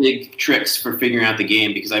 One of the big tricks for figuring out the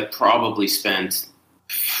game, because I probably spent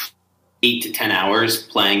 8 to 10 hours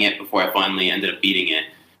playing it before I finally ended up beating it,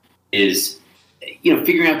 is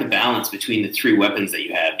figuring out the balance between the 3 weapons that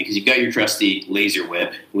you have, because you've got your trusty laser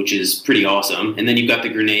whip, which is pretty awesome, and then you've got the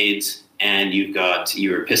grenades, and you've got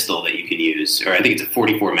your pistol that you can use, or I think it's a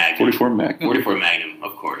 44 Magnum. 44 Magnum,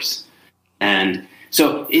 of course. And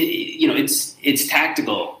so it's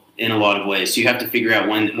tactical in a lot of ways. So you have to figure out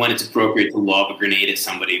when it's appropriate to lob a grenade at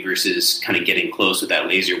somebody versus kind of getting close with that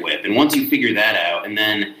laser whip. And once you figure that out, and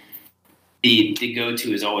then the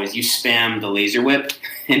go-to is always you spam the laser whip,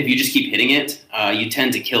 and if you just keep hitting it, you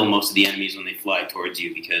tend to kill most of the enemies when they fly towards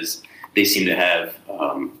you because they seem to have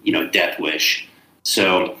death wish.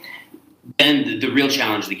 So then the real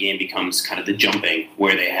challenge of the game becomes kind of the jumping,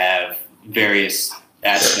 where they have various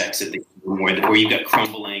aspects of the game where you've got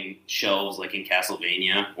crumbling shelves like in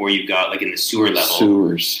Castlevania, or you've got like in the sewer level.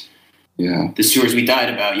 Sewers. Yeah. The sewers we died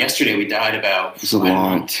about it's a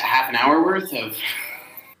lot. Half an hour worth of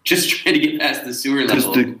just trying to get past the sewer level.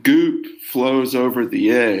 Because the goop flows over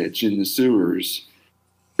the edge in the sewers,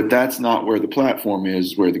 but that's not where the platform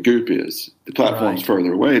is, where the goop is. The platform's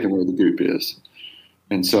further away than where the goop is.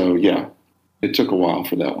 And so, yeah, it took a while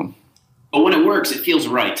for that one. But when it works, it feels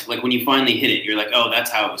right. Like when you finally hit it, you're like, oh, that's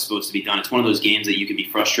how it was supposed to be done. It's one of those games that you can be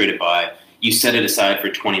frustrated by. You set it aside for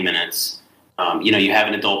 20 minutes. You have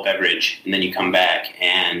an adult beverage, and then you come back,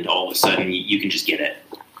 and all of a sudden you can just get it.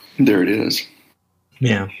 There it is.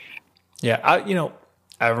 Yeah. Yeah,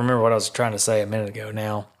 I remember what I was trying to say a minute ago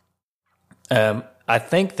now. I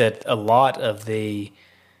think that a lot of the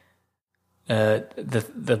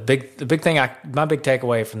big thing, my big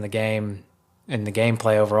takeaway from the game and the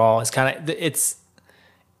gameplay overall is kind of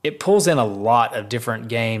it pulls in a lot of different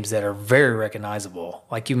games that are very recognizable.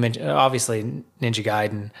 Like you mentioned, obviously Ninja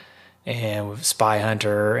Gaiden and Spy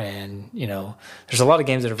Hunter, and there's a lot of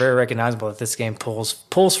games that are very recognizable that this game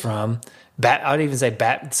pulls from. I would even say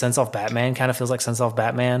Sunsoft Batman kind of feels like Sunsoft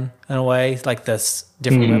Batman in a way, like this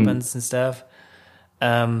different weapons and stuff,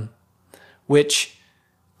 which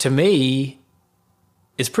to me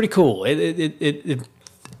is pretty cool.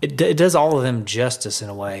 It does all of them justice in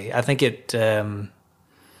a way. I think it.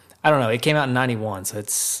 I don't know. It came out in '91, so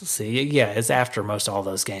it's after most all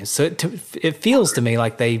those games. So it feels to me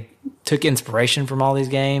like they took inspiration from all these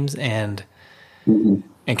games and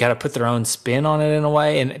kind of put their own spin on it in a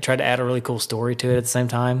way, and tried to add a really cool story to it at the same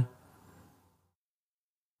time.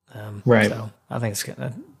 Right. So I think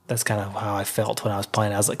that's kind of how I felt when I was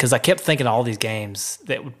playing. I was like, because I kept thinking of all these games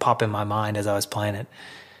that would pop in my mind as I was playing it.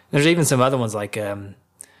 There's even some other ones like.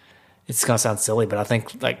 It's going to sound silly, but I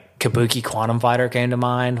think like Kabuki Quantum Fighter came to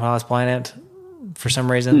mind when I was playing it for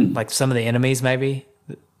some reason. Like some of the enemies, maybe.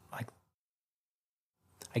 Like,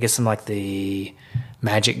 I guess some like the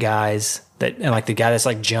magic guys and like the guy that's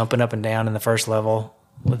like jumping up and down in the first level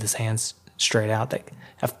with his hands straight out.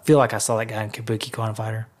 I feel like I saw that guy in Kabuki Quantum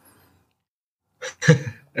Fighter. I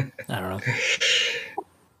don't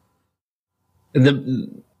know.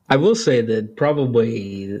 I will say that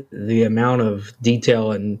probably the amount of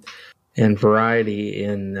detail and and variety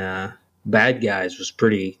in bad guys was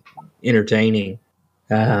pretty entertaining.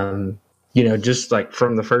 Just like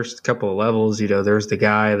from the first couple of levels, there's the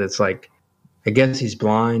guy that's like, I guess he's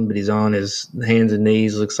blind, but he's on his hands and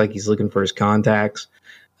knees. Looks like he's looking for his contacts.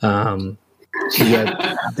 You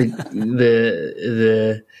got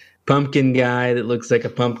the pumpkin guy that looks like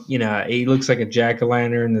a he looks like a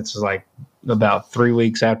jack-o'-lantern that's like about 3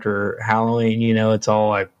 weeks after Halloween. It's all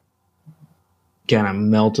like kind of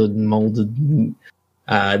melted and molded.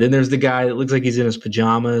 Then there's the guy that looks like he's in his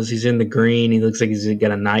pajamas. He's in the green. He looks like he's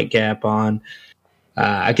got a nightcap on.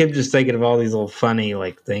 I kept just thinking of all these little funny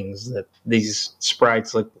like things that these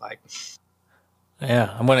sprites look like.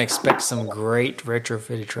 Yeah, I'm going to expect some great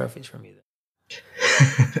retrofitted trophies from you.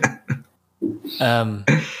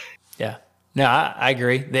 Yeah. No, I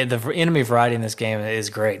agree. The enemy variety in this game is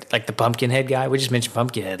great. Like the Pumpkinhead guy. We just mentioned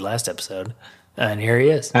Pumpkinhead last episode, and here he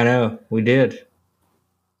is. I know, we did.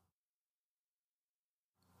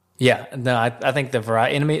 Yeah, no, I think the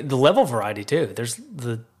level variety too. There's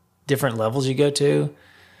the different levels you go to.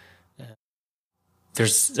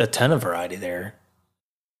 There's a ton of variety there.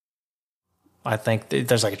 I think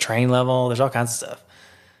there's like a train level. There's all kinds of stuff.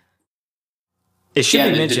 It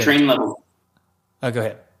should be mentioned. The train level. Oh, go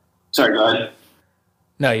ahead. Sorry, go ahead.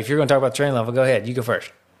 No, if you're going to talk about train level, go ahead. You go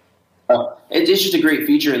first. It's just a great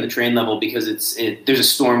feature in the train level because there's a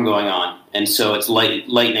storm going on, and so it's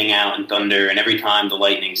lightning out and thunder, and every time the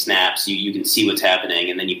lightning snaps, you can see what's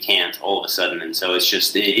happening, and then you can't all of a sudden, and so it's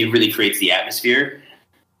just it really creates the atmosphere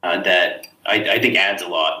that I think adds a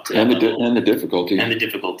lot to and the difficulty and the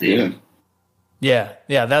difficulty. Yeah.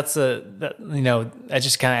 That's that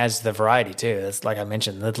just kind of adds to the variety too. That's like I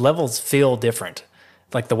mentioned, the levels feel different.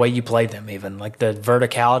 Like the way you play them, even like the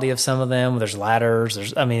verticality of some of them. There's ladders.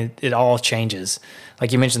 It all changes.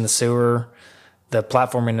 Like you mentioned, the sewer, the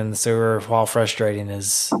platforming in the sewer, while frustrating,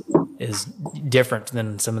 is different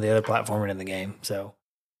than some of the other platforming in the game. So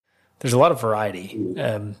there's a lot of variety.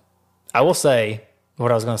 I will say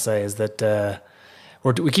what I was going to say is that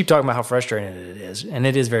we keep talking about how frustrating it is, and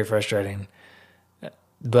it is very frustrating.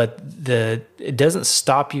 But it doesn't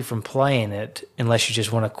stop you from playing it unless you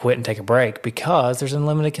just want to quit and take a break, because there's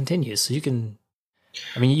unlimited continues. So you can,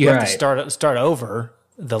 you have to start over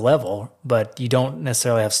the level, but you don't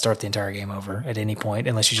necessarily have to start the entire game over at any point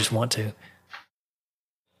unless you just want to.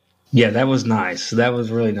 Yeah, that was nice. That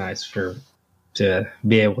was really nice to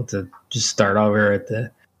be able to just start over at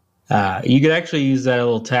the. You could actually use that a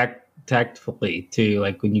little tactfully too,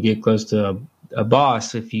 like when you get close to a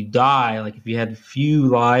boss. If you die, like if you had few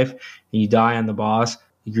life and you die on the boss,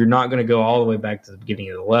 you're not going to go all the way back to the beginning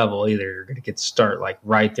of the level either. You're going to get to start like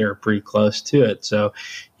right there, pretty close to it. So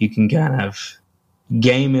you can kind of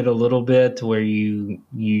game it a little bit to where you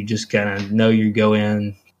just kind of know you go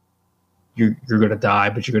in, you're going to die,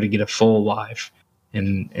 but you're going to get a full life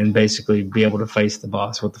and basically be able to face the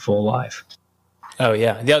boss with the full life. Oh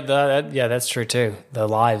yeah, that's true too. The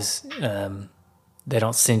lives. They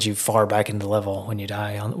don't send you far back into the level when you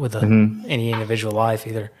die with any individual life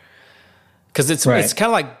either, because it's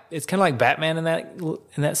kind of like Batman in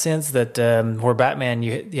that sense that where Batman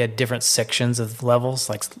you had different sections of levels,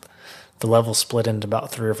 like the level split into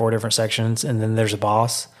about 3 or 4 different sections, and then there's a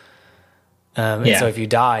boss. And so if you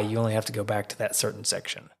die, you only have to go back to that certain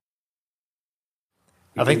section.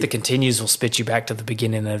 I think the continues will spit you back to the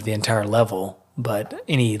beginning of the entire level. But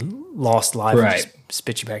any lost life will just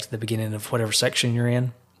spit you back to the beginning of whatever section you're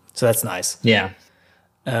in. So that's nice. Yeah.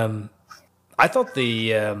 I thought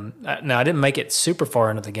now I didn't make it super far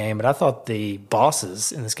into the game, but I thought the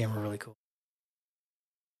bosses in this game were really cool.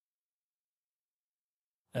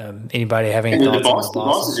 Anybody have any thoughts on the bosses? The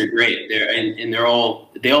bosses are great.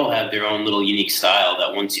 They all have their own little unique style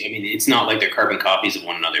that it's not like they're carbon copies of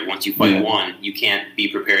one another. Once you fight one, you can't be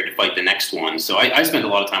prepared to fight the next one. So I spent a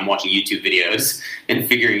lot of time watching YouTube videos and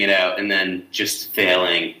figuring it out, and then just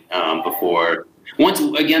failing before. Once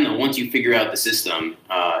you figure out the system,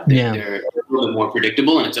 they're a little bit more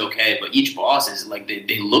predictable, and it's okay. But each boss is like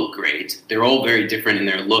they look great. They're all very different in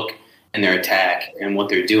their look and their attack and what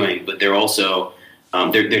they're doing, but they're also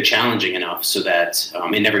they're challenging enough so that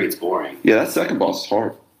it never gets boring. Yeah, that second boss is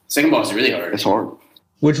hard. Second boss is really hard. It's hard.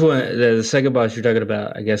 Which one? The second boss you're talking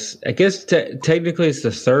about? I guess technically it's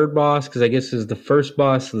the third boss, because I guess it's the first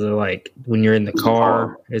boss. Like when you're in the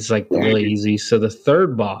car, it's like really easy. So the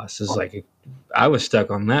third boss is like I was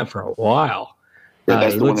stuck on that for a while. Yeah,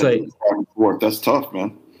 that's the looks like that's tough,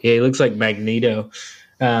 man. Yeah, he looks like Magneto,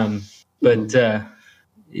 but.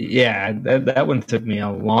 Yeah, that one took me a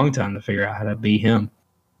long time to figure out how to beat him.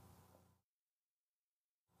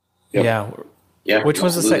 Yep. Yeah. Which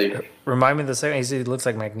was the second? Remind me of the second. He looks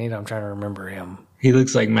like Magneto. I'm trying to remember him. He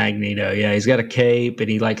looks like Magneto. Yeah, he's got a cape and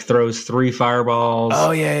he like throws 3 fireballs.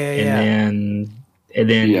 Oh yeah. And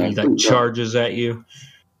then he like charges at you.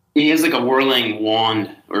 He has like a whirling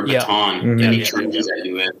wand or baton that he charges at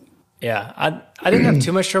you with. Yeah, I didn't have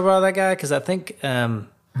too much trouble with that guy because I think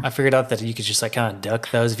I figured out that you could just like kind of duck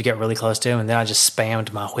those if you get really close to him, and then I just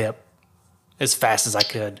spammed my whip as fast as I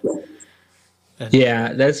could.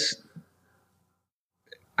 Yeah,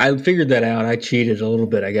 I figured that out. I cheated a little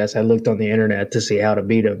bit, I guess. I looked on the internet to see how to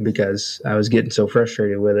beat him because I was getting so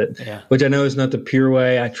frustrated with it. Yeah. Which I know is not the pure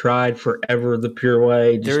way. I tried forever the pure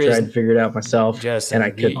way. Tried to figure it out myself, Justin, and I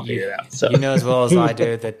couldn't figure it out. So. You know as well as I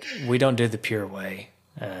do that we don't do the pure way.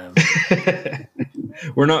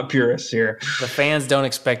 We're not purists here. The fans don't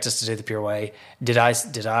expect us to do the pure way. Did I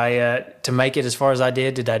to make it as far as I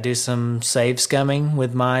did I do some save scumming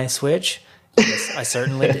with my Switch? Yes, I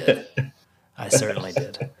certainly did.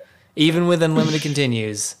 Even with unlimited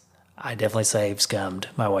continues, I definitely save scummed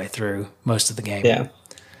my way through most of the game. Yeah.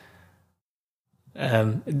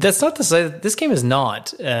 That's not to say that this game is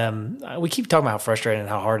not. We keep talking about how frustrating and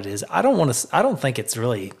how hard it is. I don't think it's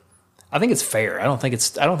really. I think it's fair. I don't think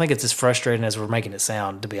it's as frustrating as we're making it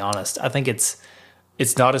sound. To be honest, I think it's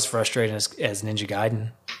not as frustrating as Ninja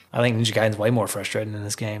Gaiden. I think Ninja Gaiden's way more frustrating in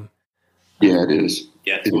this game. Yeah, it is.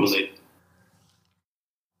 Yeah, totally.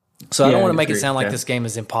 So I don't want to make it sound like this game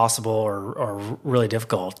is impossible or really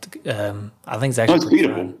difficult. I think it's actually pretty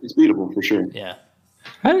beatable. fun. It's beatable for sure. Yeah.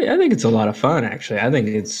 I think it's a lot of fun, actually. I think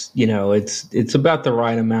it's about the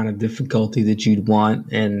right amount of difficulty that you'd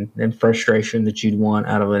want and frustration that you'd want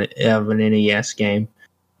out of an NES game.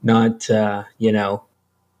 Not,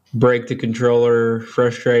 break the controller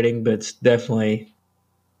frustrating, but it's definitely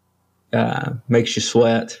makes you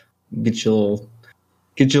sweat, get you a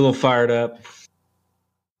little fired up.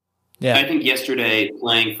 Yeah. I think yesterday,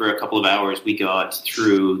 playing for a couple of hours, we got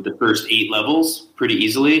through the first 8 levels pretty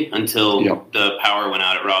easily until the power went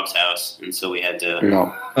out at Rob's house, and so we had to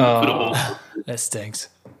put a hole. That stinks.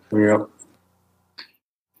 Yeah.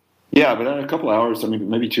 Yeah, but in a couple of hours,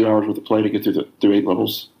 maybe 2 hours worth of play to get through 8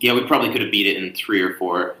 levels. Yeah, we probably could have beat it in 3 or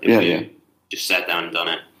 4 if we just sat down and done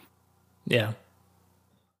it. Yeah.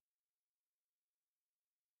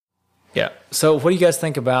 Yeah. So what do you guys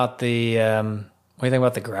think about the what do you think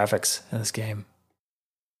about the graphics in this game?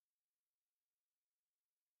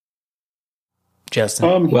 Justin?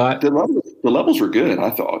 The levels were good,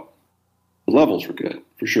 I thought. The levels were good,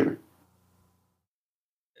 for sure.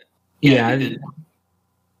 Yeah.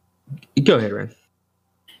 Go ahead, Ren.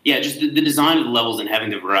 Yeah, just the design of the levels and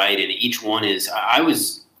having the variety, and each one is... I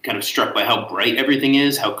was kind of struck by how bright everything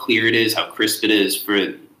is, how clear it is, how crisp it is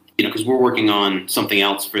for... because we're working on something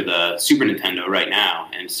else for the Super Nintendo right now.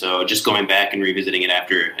 And so just going back and revisiting it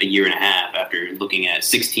after a year and a half, after looking at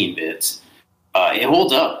 16 bits, it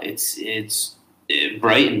holds up. It's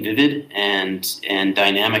bright and vivid and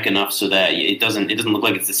dynamic enough so that it doesn't look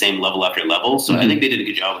like it's the same level after level. So I think they did a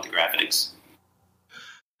good job with the graphics.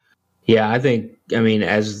 Yeah,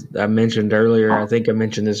 as I mentioned earlier, I think I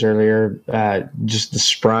mentioned this earlier, just the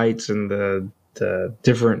sprites and the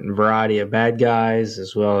different variety of bad guys,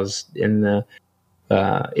 as well as in the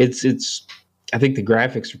I think the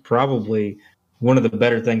graphics are probably one of the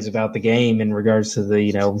better things about the game in regards to the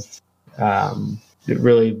it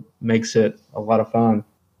really makes it a lot of fun.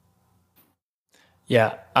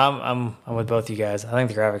 Yeah, I'm with both you guys. I think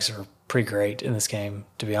the graphics are pretty great in this game,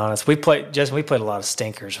 to be honest. We played a lot of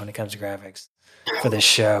stinkers when it comes to graphics for this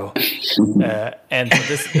show, and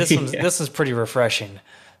this one's pretty refreshing.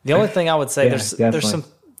 The only thing I would say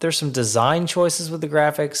there's some design choices with the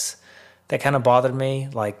graphics that kind of bothered me,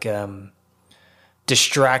 like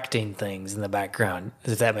distracting things in the background,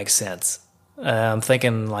 if that makes sense. I'm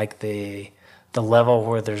thinking like the level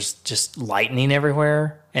where there's just lightning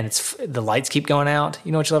everywhere and the lights keep going out.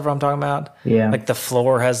 You know which level I'm talking about? Yeah. Like the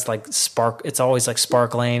floor has like it's always like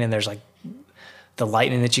sparkling, and there's like the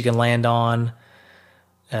lightning that you can land on.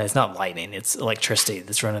 It's not lightning, it's electricity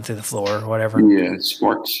that's running through the floor or whatever. Yeah,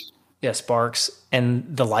 sparks. Yeah, sparks. And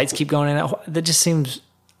the lights keep going in and out. That just seems,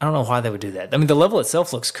 I don't know why they would do that. I mean, the level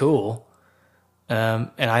itself looks cool. And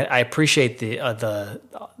I appreciate the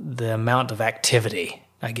amount of activity,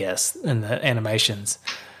 I guess, in the animations.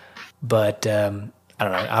 But I don't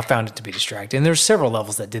know, I found it to be distracting. And there's several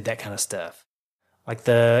levels that did that kind of stuff. Like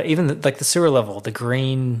the sewer level, the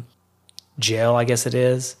green gel, I guess it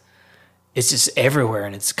is. It's just everywhere,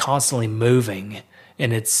 and it's constantly moving,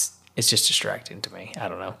 and it's just distracting to me. I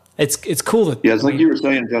don't know. It's cool. It's like you were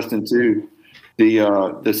saying, Justin, too.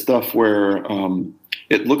 The stuff where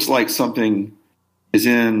it looks like something is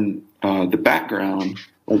in the background.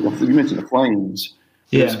 Like you mentioned the flames.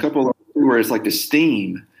 There's a couple of where it's like the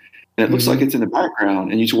steam, and it looks like it's in the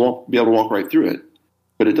background, and you should be able to walk right through it,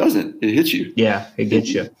 but it doesn't. It hits you. Yeah, it gets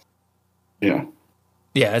you. Yeah.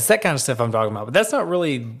 Yeah, it's that kind of stuff I'm talking about. But that's not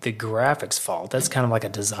really the graphics fault. That's kind of like a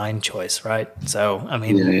design choice, right? So, I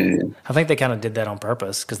mean, I think they kind of did that on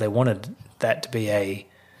purpose because they wanted that to be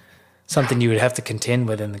something you would have to contend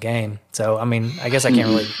with in the game. So, I mean, I guess I can't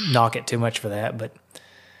really knock it too much for that, but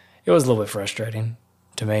it was a little bit frustrating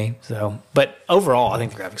to me. So, but overall, I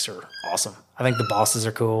think the graphics are awesome. I think the bosses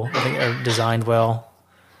are cool. I think they're designed well.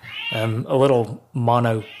 A little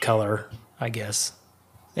monocolor, I guess,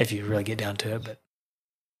 if you really get down to it, but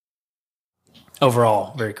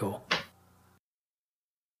overall, very cool.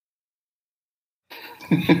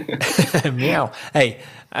 Meow. Hey,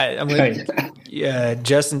 I'm gonna,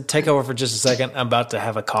 Justin, take over for just a second. I'm about to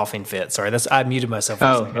have a coughing fit. Sorry, I muted myself. For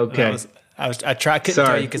a second. Okay. I couldn't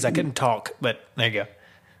tell you because I couldn't talk, but there you go.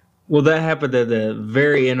 Well, that happened at a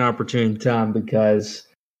very inopportune time because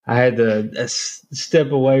I had to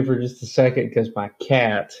step away for just a second because my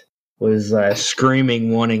cat was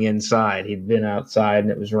screaming, wanting inside. He'd been outside and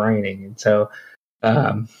it was raining, and so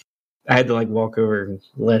I had to walk over and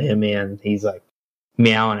let him in. He's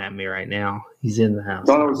meowing at me right now. He's in the house.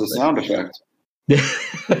 I thought it was a sound effect.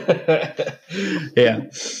 Yeah.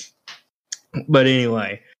 But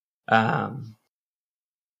anyway,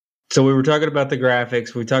 so we were talking about the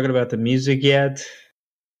graphics. Were we talking about the music yet?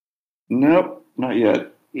 Nope, not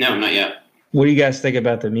yet. No, not yet. What do you guys think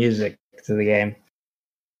about the music to the game?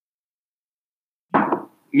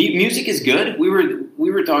 Music is good. We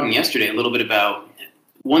were talking yesterday a little bit about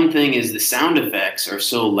one thing is the sound effects are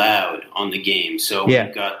so loud on the game. So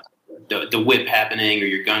you've got the whip happening or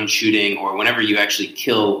your gun shooting or whenever you actually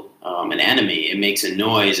kill an enemy, it makes a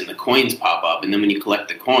noise and the coins pop up. And then when you collect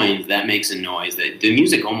the coins, that makes a noise. The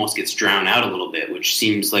music almost gets drowned out a little bit, which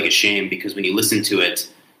seems like a shame because when you listen to it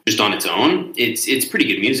just on its own, it's pretty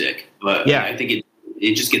good music. But I think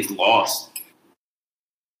it just gets lost.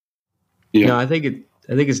 Yeah. No, I think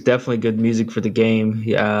it's definitely good music for the game.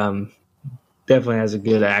 Definitely has a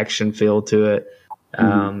good action feel to it.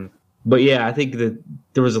 But yeah, I think that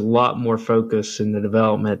there was a lot more focus in the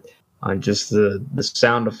development on just the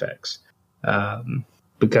sound effects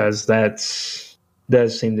because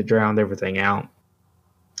does seem to drown everything out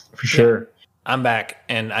for sure. I'm back,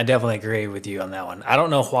 and I definitely agree with you on that one. I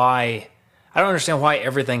don't know why. I don't understand why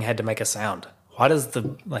everything had to make a sound. Why does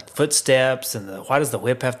the footsteps and why does the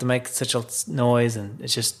whip have to make such a noise? And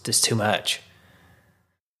it's too much.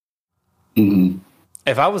 Mm-hmm.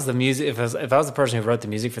 If I was the music, if I was the person who wrote the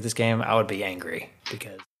music for this game, I would be angry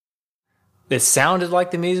because it sounded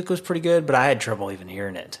like the music was pretty good, but I had trouble even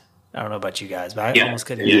hearing it. I don't know about you guys, but I almost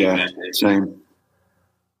couldn't hear it. Yeah, same.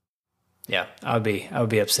 Yeah, I would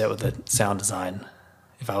be upset with the sound design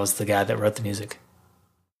if I was the guy that wrote the music.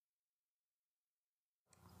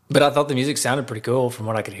 But I thought the music sounded pretty cool from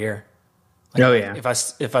what I could hear. If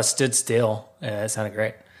I stood still, it sounded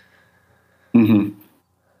great. Mm-hmm.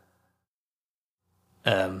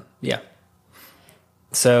 Yeah.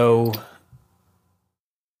 So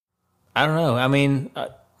I don't know. I mean,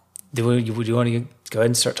 would you want to go ahead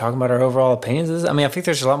and start talking about our overall opinions of this? I mean, I think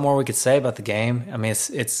there's a lot more we could say about the game. I mean,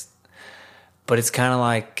 but it's kind of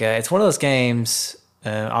like it's one of those games.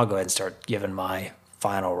 I'll go ahead and start giving my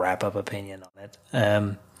final wrap up opinion on it.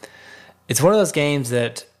 It's one of those games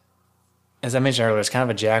that, as I mentioned earlier, it's kind of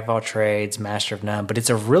a jack of all trades, master of none. But it's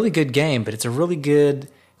a really good game. But it's a really good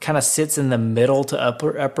kind of sits in the middle to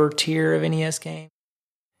upper tier of NES game.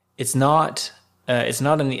 It's not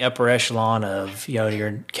in the upper echelon of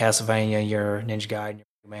your Castlevania, your Ninja Gaiden,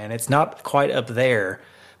 your Mega Man. It's not quite up there,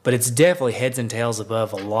 but it's definitely heads and tails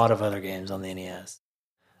above a lot of other games on the NES.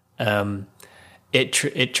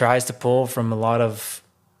 It tries to pull from a lot of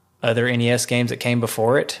other NES games that came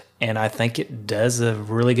before it, and I think it does a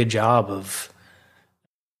really good job of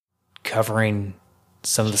covering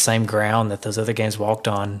some of the same ground that those other games walked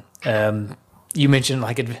on. You mentioned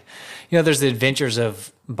there's the adventures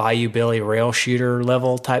of Bayou Billy rail shooter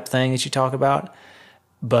level type thing that you talk about,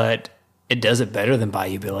 but it does it better than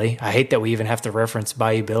Bayou Billy. I hate that we even have to reference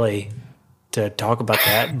Bayou Billy to talk about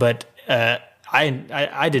that, but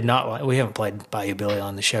I did not like. We haven't played Bayou Billy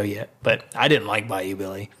on the show yet, but I didn't like Bayou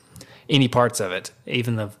Billy. Any parts of it,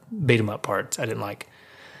 even the beat 'em up parts, I didn't like.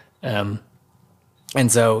 And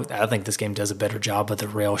so I think this game does a better job with the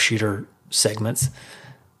rail shooter segments.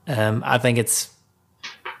 I think it's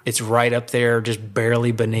right up there, just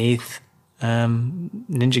barely beneath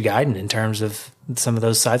Ninja Gaiden in terms of some of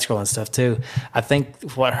those side-scrolling stuff too. I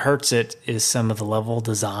think what hurts it is some of the level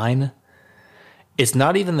design. It's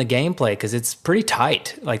not even the gameplay because it's pretty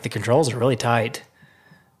tight. Like the controls are really tight.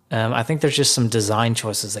 I think there's just some design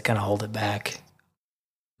choices that kind of hold it back.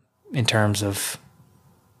 in terms of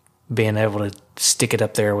being able to stick it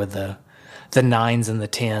up there with the 9s and the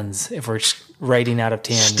 10s. If we're rating out of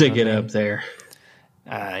 10, stick it up there.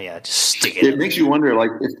 Yeah, just stick it. It makes you wonder,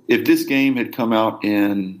 like, if this game had come out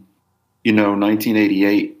in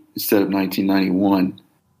 1988 instead of 1991,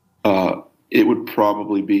 it would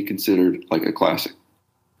probably be considered like a classic.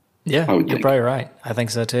 Yeah, you're probably right. I think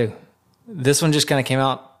so too. This one just kind of came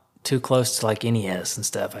out too close to like NES and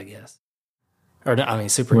stuff, I guess. Or I mean,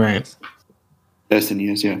 Super NES.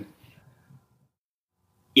 SNES, yeah.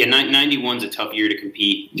 Yeah, 91's a tough year to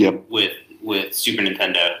compete with Super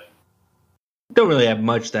Nintendo. Don't really have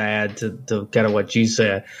much to add to kind of what you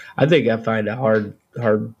said. I think I find a hard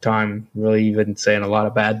time really even saying a lot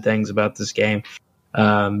of bad things about this game.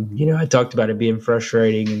 I talked about it being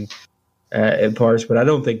frustrating in parts, but I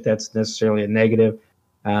don't think that's necessarily a negative.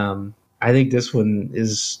 I think this one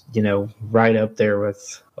is, right up there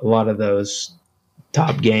with a lot of those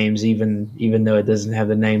top games, even though it doesn't have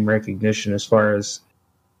the name recognition as far as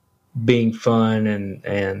being fun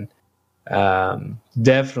and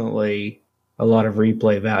definitely a lot of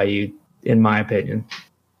replay value, in my opinion.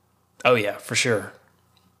 Oh yeah, for sure.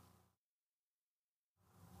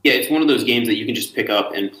 Yeah, it's one of those games that you can just pick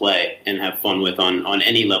up and play and have fun with on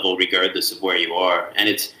any level, regardless of where you are. And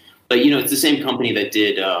it's the same company that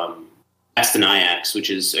did Aston Ajax, which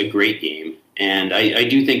is a great game. And I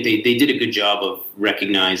do think they did a good job of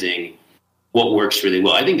recognizing what works really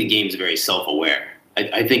well. I think the game's very self-aware.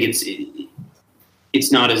 I think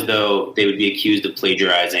it's not as though they would be accused of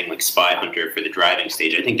plagiarizing like Spy Hunter for the driving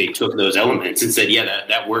stage. I think they took those elements and said, yeah,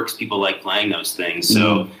 that works. People like playing those things.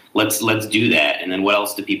 So let's do that. And then what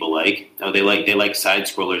else do people like? Oh, they like side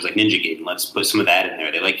scrollers like Ninja Gaiden. Let's put some of that in there.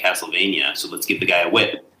 They like Castlevania. So let's give the guy a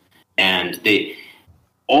whip. And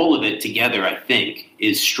all of it together, I think,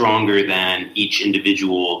 is stronger than each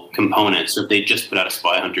individual component. So if they just put out a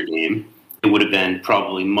Spy Hunter game, it would have been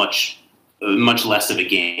probably much less of a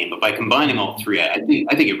game, but by combining all three, I think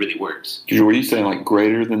it really works. Were you saying like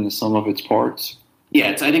greater than the sum of its parts?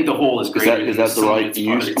 Yeah, I think the whole is greater. Is that the right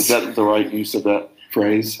use? Is that the right use of that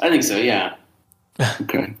phrase? I think so. Yeah.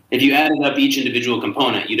 Okay. If you added up each individual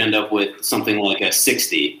component, you'd end up with something like a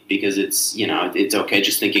 60 because it's okay.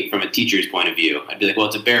 Just thinking from a teacher's point of view, I'd be like, well,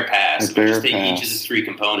 it's a bare pass. Just take each of the three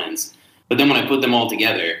components, but then when I put them all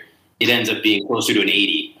together, it ends up being closer to an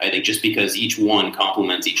 80, I think, just because each one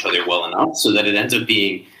complements each other well enough so that it ends up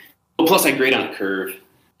being, well, plus I grade on a curve.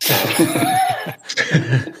 So.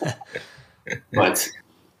 But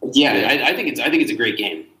yeah, I think it's a great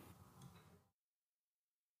game.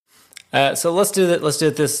 So let's do that. Let's do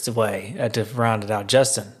it this way to round it out.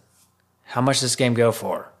 Justin, how much does this game go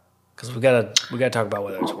for? Because we gotta talk about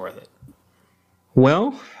whether it's worth it.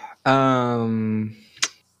 Well,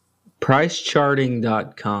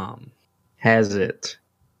 PriceCharting.com has it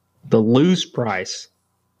the loose price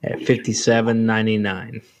at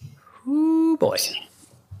 $57.99. Ooh boy!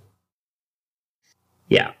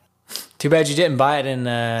 Yeah. Too bad you didn't buy it in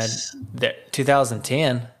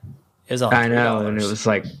 2010. It was on $3. I know, and it was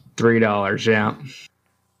like $3. Yeah.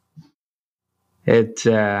 It.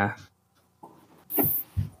 So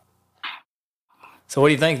what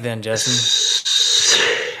do you think then, Justin?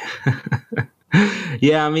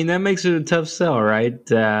 Yeah, I mean, that makes it a tough sell, right?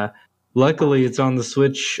 Luckily, it's on the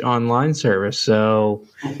Switch online service, so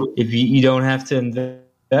if you don't have to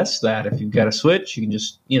invest that. If you've got a Switch, you can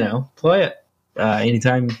just, play it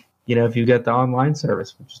anytime, if you've got the online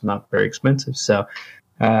service, which is not very expensive. So,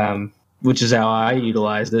 which is how I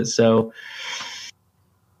utilized it. So,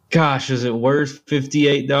 gosh, is it worth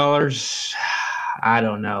 $58? I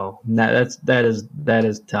don't know. That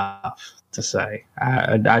is tough to say.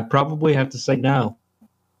 I'd probably have to say no,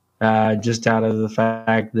 just out of the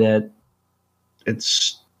fact that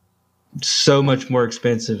it's so much more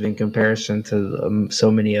expensive in comparison to so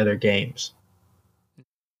many other games.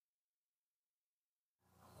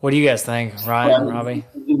 What do you guys think, Ryan, Robbie?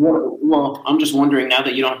 Well, I'm just wondering, now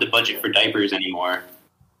that you don't have the budget for diapers anymore.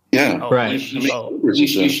 Yeah, right. You should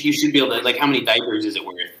be able to, like, how many diapers is it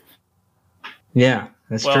worth? Yeah,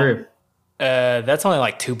 that's true. That's only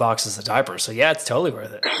like 2 boxes of diapers, so yeah, it's totally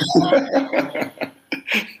worth it.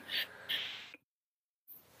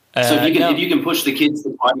 So if you can push the kids to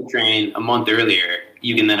potty train a month earlier,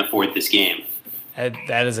 you can then afford this game.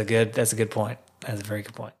 That's a good point. That's a very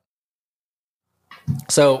good point.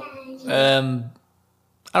 So, I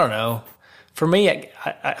don't know. For me,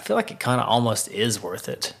 I feel like it kind of almost is worth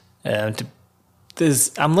it. I'm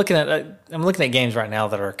looking at games right now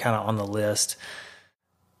that are kind of on the list.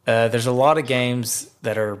 There's a lot of games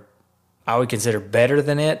that I would consider better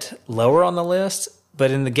than it, lower on the list. But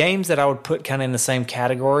in the games that I would put kind of in the same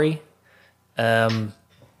category, like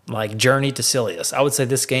like Journey to Silius. I would say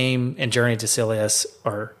this game and Journey to Silius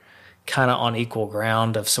are kind of on equal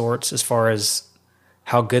ground of sorts as far as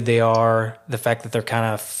how good they are. The fact that they're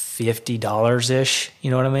kind of $50-ish,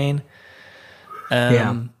 you know what I mean?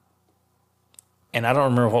 Yeah. And I don't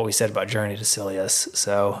remember what we said about Journey to Silius,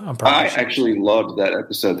 so I'm I probably actually loved that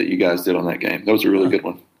episode that you guys did on that game. That was a really good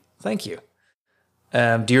one. Thank you.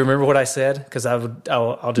 Do you remember what I said? Because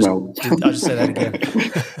I'll just say that again.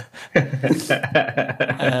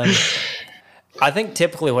 I think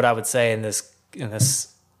typically what I would say in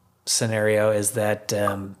this scenario is that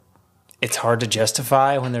it's hard to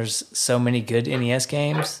justify when there's so many good NES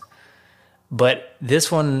games. But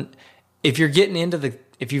this one, if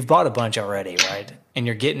you've bought a bunch already, right, and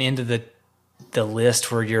you're getting into the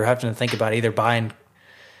list where you're having to think about either buying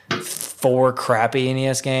 4 crappy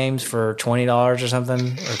NES games for $20 or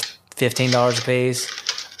something, or $15 a piece,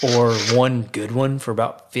 or one good one for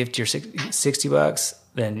about $50 or $60,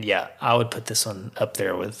 then yeah, I would put this one up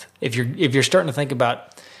there with if you're starting to think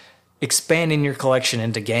about expanding your collection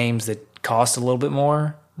into games that cost a little bit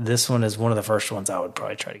more. This one is one of the first ones I would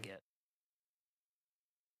probably try to get.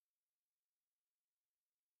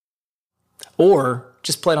 Or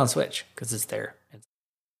just play it on Switch because it's there.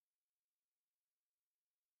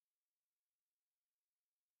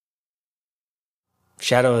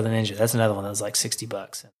 Shadow of the Ninja. That's another one that was like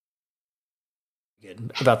 $60.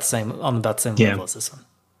 Good. About the same level as this one.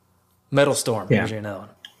 Metal Storm. Yeah. Here's another one.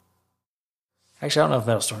 Actually, I don't know if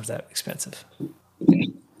Metal Storm's that expensive.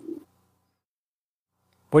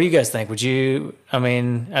 What do you guys think? Would you? I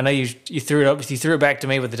mean, I know you threw it up. You threw it back to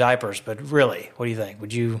me with the diapers, but really, what do you think?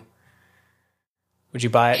 Would you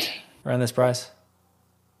buy it around this price?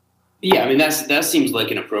 Yeah, I mean that seems like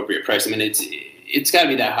an appropriate price. I mean it's got to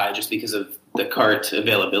be that high just because of the cart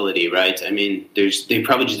availability, right? I mean, they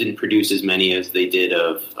probably just didn't produce as many as they did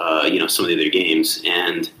of some of the other games,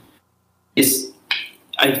 and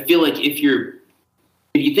I feel like if you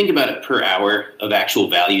think about it per hour of actual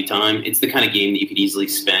value time, it's the kind of game that you could easily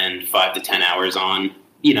spend 5 to 10 hours on,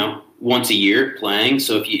 once a year playing.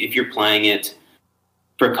 So if you're playing it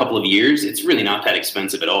for a couple of years, it's really not that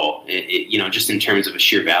expensive at all, just in terms of a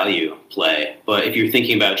sheer value play. But if you're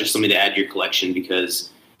thinking about just something to add to your collection because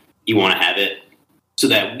you want to have it so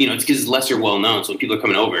that, it's because it's lesser well known. So when people are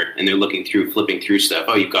coming over and they're flipping through stuff,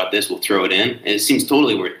 oh, you've got this, we'll throw it in. And it seems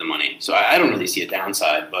totally worth the money. So I don't really see a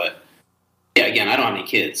downside, but yeah, again, I don't have any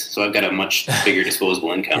kids, so I've got a much bigger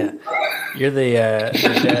disposable income. Yeah. You're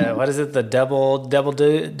the what is it? The double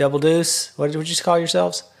deuce? What would you call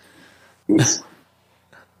yourselves?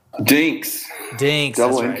 Dinks.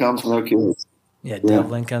 Double incomes, no kids. Yeah,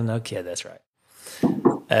 double income, no kid. That's right.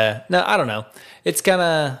 No, I don't know. It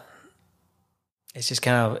depends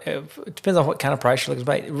on what kind of price you're looking to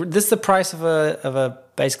buy. This is the price of a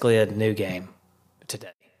basically a new game today.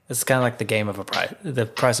 This is kind of like the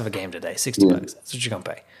price of a game today, $60. That's what you're gonna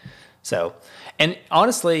pay. So, and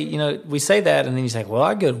honestly, we say that, and then you think, well,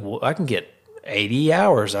 I can get 80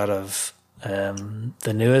 hours out of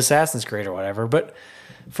the new Assassin's Creed or whatever. But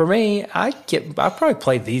for me, I probably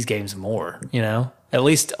played these games more. At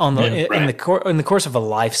least in the course of a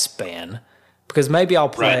lifespan. Because maybe I'll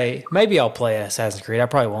play Assassin's Creed. I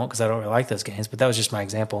probably won't because I don't really like those games. But that was just my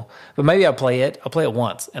example. But maybe I'll play it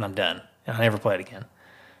once and I'm done, and I never play it again.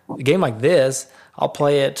 A game like this, I'll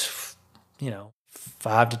play it, 5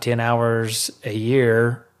 to 10 hours a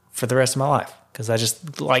year for the rest of my life because I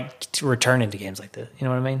just like to return into games like this. You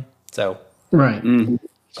know what I mean? So right. Mm-hmm. It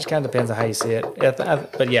just kind of depends on how you see it.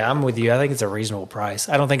 But yeah, I'm with you. I think it's a reasonable price.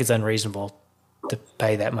 I don't think it's unreasonable to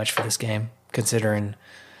pay that much for this game, considering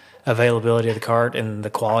availability of the cart and the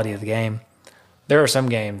quality of the game. There are some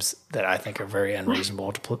games that I think are very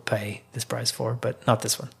unreasonable to pay this price for, but not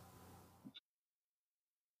this one.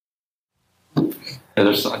 Yeah,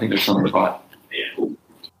 I think there's some in the pot. Yeah.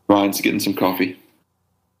 Ryan's getting some coffee.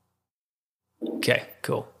 Okay,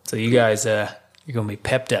 cool. So you guys, you're going to be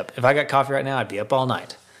pepped up. If I got coffee right now, I'd be up all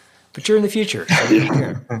night. But you're in the future. So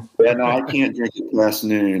yeah, no, I can't drink it past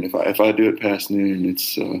noon. If I do it past noon,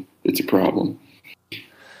 it's a problem.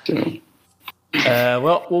 So.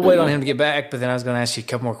 Well, we'll wait on him to get back, but then I was going to ask you a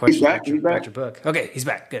couple more questions about your book. Okay, he's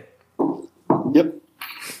back. Good. Yep.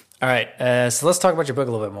 All right, so let's talk about your book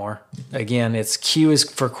a little bit more. Again, it's Q is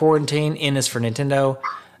for quarantine, N is for Nintendo.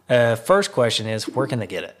 First question is, where can they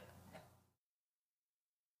get it?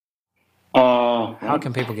 How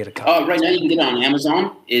can people get a copy? Right now you can get it on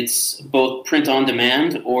Amazon. It's both print on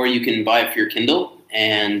demand, or you can buy it for your Kindle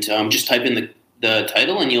and just type in the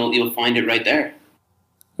title and you'll find it right there.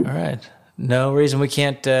 All right. No reason we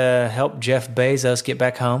can't help Jeff Bezos get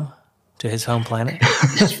back home to his home planet.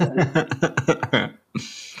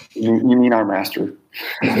 You mean our master?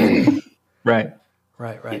 Right.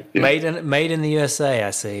 Right. Yeah. Made in the USA.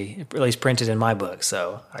 I see, at least printed in my book,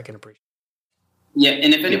 so I can appreciate. Yeah,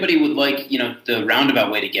 and if anybody would like, the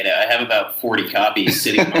roundabout way to get it, I have about 40 copies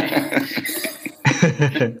sitting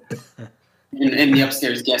in the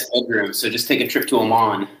upstairs guest bedroom. So just take a trip to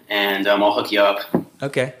Oman, and I'll hook you up.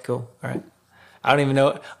 Okay, cool. All right. I don't even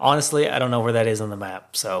know. Honestly, I don't know where that is on the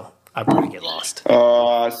map, so I probably get lost.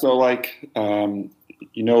 So like,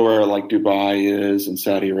 where like Dubai is and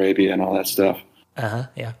Saudi Arabia and all that stuff.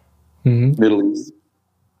 Yeah. Mm-hmm. Middle East.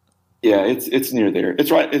 Yeah, it's near there. It's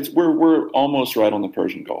right. We're almost right on the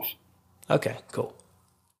Persian Gulf. Okay, cool.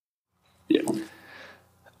 Yeah.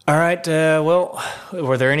 All right. Well,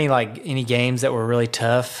 were there any games that were really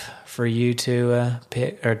tough for you to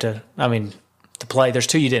pick or to play? There's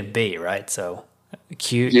two you didn't beat, right? So,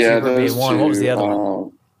 Cuber being one. What was the other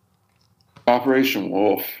one? Operation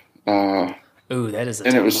Wolf. Ooh, that is.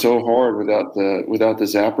 And it was so hard without the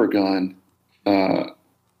zapper gun.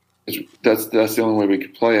 That's the only way we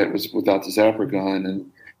could play it was without the zapper gun, and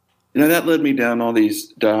that led me down all these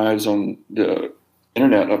dives on the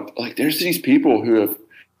internet. Like, there's these people who have,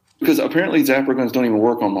 because apparently zapper guns don't even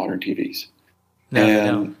work on modern TVs. No, they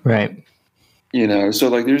don't. Right. So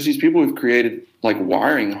like there's these people who've created like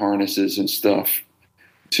wiring harnesses and stuff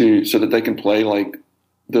so that they can play like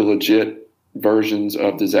the legit versions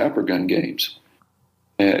of the zapper gun games.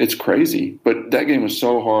 It's crazy, but that game was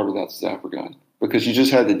so hard without the zapper gun because you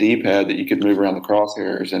just had the D-pad that you could move around the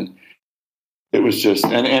crosshairs, and it was just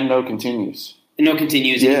and no continues. No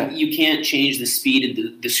continues. Yeah. You can't change the speed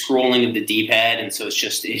of the scrolling of the D-pad, and so it's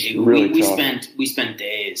just really tough. We spent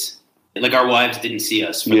days. Like, our wives didn't see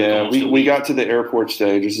us. For we got to the airport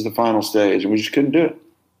stage. This is the final stage, and we just couldn't do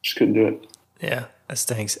it. Yeah, that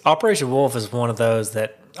stinks. Operation Wolf is one of those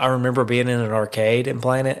that I remember being in an arcade and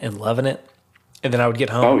playing it and loving it, and then I would get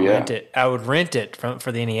home and rent it. I would rent it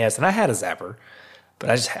for the NES, and I had a zapper, but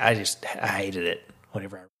I hated it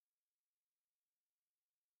whenever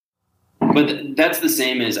But that's the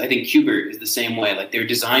same as, I think Q*bert is the same way. Like, they're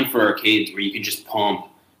designed for arcades where you can just pump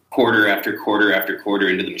quarter after quarter after quarter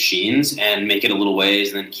into the machines and make it a little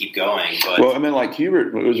ways and then keep going. But like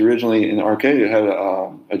Q*bert was originally in the arcade. It had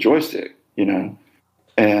a joystick,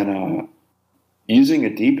 and using a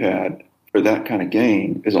D-pad for that kind of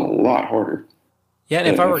game is a lot harder. Yeah, and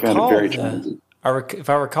if I recall,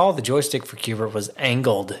 the joystick for Q*bert was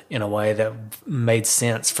angled in a way that made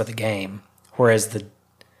sense for the game, whereas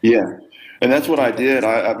and that's what I did.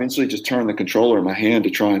 I eventually just turned the controller in my hand to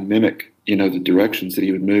try and mimic, the directions that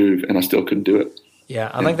he would move, and I still couldn't do it. Yeah,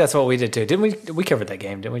 I think that's what we did too. Didn't we? We covered that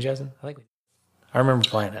game, didn't we, Jason? I remember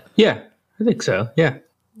playing it. Yeah, I think so. Yeah.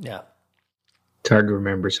 Yeah. It's hard to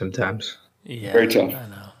remember sometimes. Yeah. Very tough. I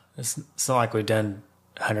know. It's not like we've done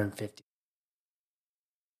 150.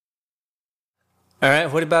 All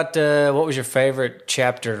right. What about what was your favorite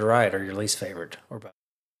chapter to write, or your least favorite, or both?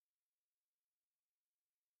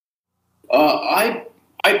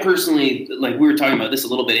 I personally, like, we were talking about this a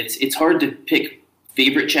little bit. It's hard to pick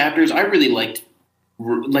favorite chapters. I really liked,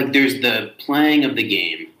 there's the playing of the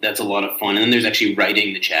game. That's a lot of fun. And then there's actually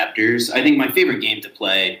writing the chapters. I think my favorite game to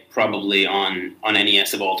play probably on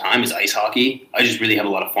NES of all time is ice hockey. I just really have a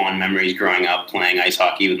lot of fond memories growing up playing ice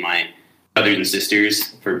hockey with my brothers and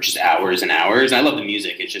sisters for just hours and hours. And I love the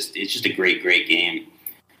music. It's just a great, great game.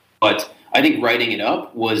 But I think writing it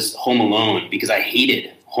up was Home Alone because I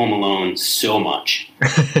hated Home Alone so much.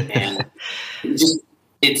 And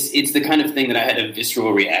it's the kind of thing that I had a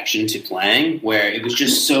visceral reaction to playing, where it was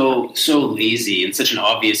just so lazy and such an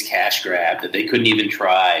obvious cash grab that they couldn't even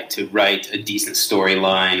try to write a decent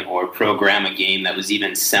storyline or program a game that was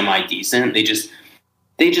even semi-decent. They just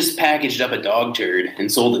packaged up a dog turd and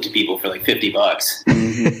sold it to people for like $50.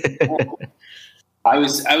 Mm-hmm. I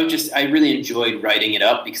really enjoyed writing it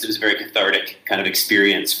up because it was a very cathartic kind of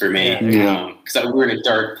experience for me. Because we were in a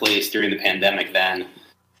dark place during the pandemic then.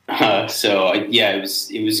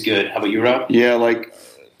 It was good. How about you, Rob? Yeah, like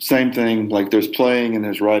same thing. Like there's playing and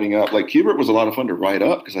there's writing up. Like Q*bert was a lot of fun to write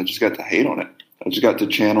up because I just got to hate on it. I just got to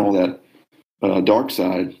channel that dark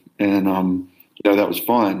side, and that was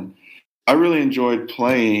fun. I really enjoyed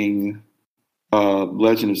playing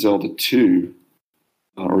Legend of Zelda 2.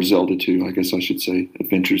 Or Zelda 2, I guess I should say,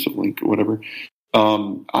 Adventures of Link or whatever.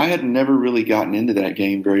 I had never really gotten into that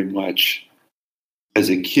game very much as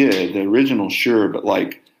a kid. The original, sure, but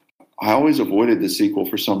like I always avoided the sequel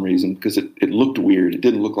for some reason because it looked weird. It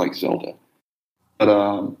didn't look like Zelda.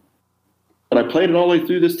 But I played it all the way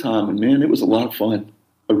through this time, and man, it was a lot of fun.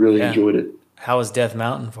 I really enjoyed it. How was Death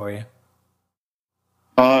Mountain for you?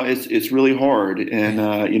 It's really hard,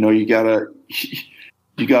 and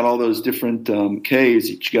you you got all those different caves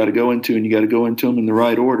that you got to go into, and you got to go into them in the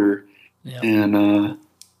right order. Yeah. And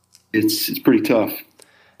it's pretty tough.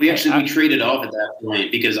 We traded off at that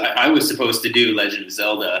point because I was supposed to do Legend of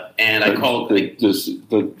Zelda, and I called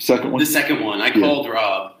the second one. The second one, I called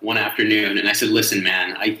Rob one afternoon, and I said, "Listen,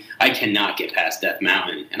 man, I cannot get past Death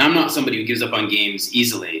Mountain, and I'm not somebody who gives up on games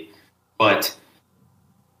easily, but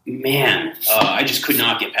man, I just could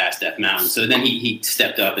not get past Death Mountain." So then he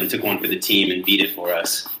stepped up and took one for the team and beat it for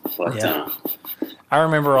us. But I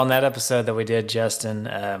remember on that episode that we did,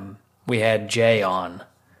 Justin, we had Jay on.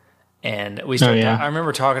 And we started. I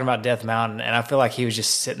remember talking about Death Mountain, and I feel like he was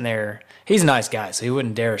just sitting there. He's a nice guy, so he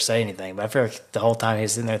wouldn't dare say anything. But I feel like the whole time he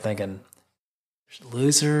was sitting there thinking,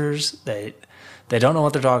 "Losers, they don't know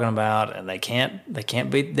what they're talking about, and they can't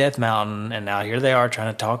beat Death Mountain." And now here they are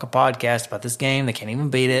trying to talk a podcast about this game. They can't even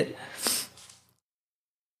beat it.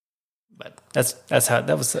 But that's how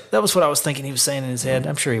that was what I was thinking he was saying in his head.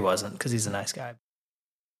 I'm sure he wasn't, because he's a nice guy.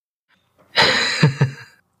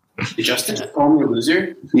 Did Justin just call me a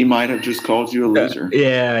loser? He might have just called you a loser.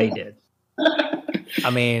 Yeah, he did.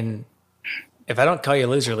 I mean, if I don't call you a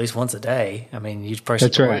loser at least once a day, I mean, you probably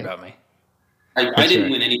should worry about me. I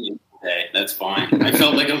didn't win anything today. That's fine. I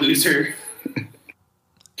felt like a loser.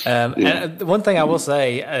 And one thing I will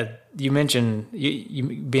say, you mentioned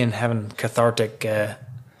you having cathartic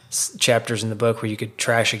chapters in the book where you could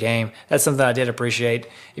trash a game. That's something I did appreciate.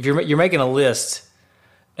 If you're making a list.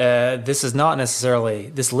 This list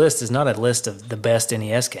is not a list of the best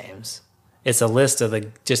NES games. It's a list of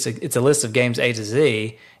it's a list of games A to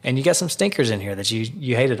Z, and you got some stinkers in here that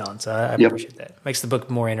you hated on. So I appreciate that. Makes the book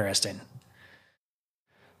more interesting.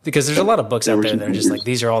 Because there's a lot of books out there that are just like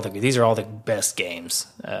these are all the best games.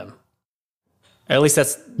 At least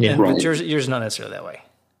that's but yours is not necessarily that way.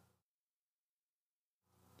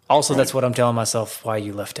 Also, that's what I'm telling myself why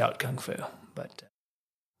you left out Kung Fu, but.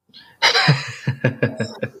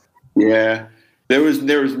 Yeah, there was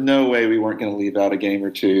no way we weren't going to leave out a game or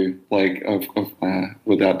two, like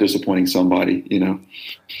without disappointing somebody, you know.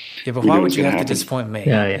 Yeah, but why would you have to disappoint me?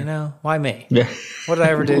 Yeah. You know, why me? Yeah. What did I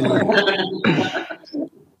ever do?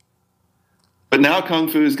 But now Kung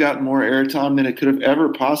Fu has gotten more airtime than it could have ever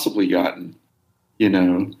possibly gotten, you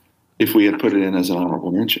know, if we had put it in as an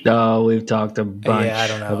honorable mention. Oh, we've talked a bunch. Yeah, I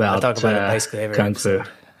don't know. About I talk about it basically every Kung episode.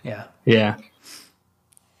 Fu. Yeah. Yeah.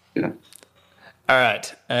 Yeah. All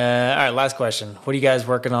right. Last question. What are you guys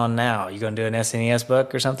working on now? You going to do an SNES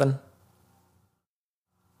book or something?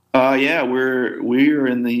 Yeah, we're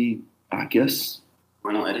in the, I guess,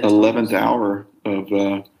 11th hour of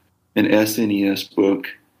an SNES book,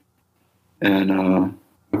 and I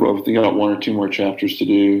think I got one or two more chapters to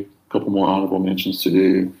do, a couple more honorable mentions to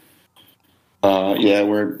do. Yeah,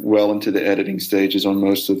 we're well into the editing stages on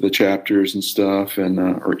most of the chapters and stuff, and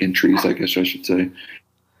or entries, I guess I should say.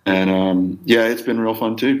 And yeah, it's been real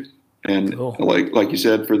fun too. And cool. like you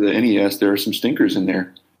said, for the NES, there are some stinkers in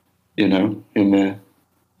there, you know, in the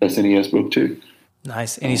SNES book too.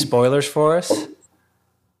 Nice. Any spoilers for us?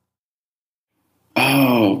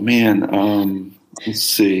 Oh man, let's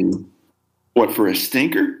see. What, for a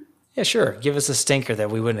stinker? Yeah, sure. Give us a stinker that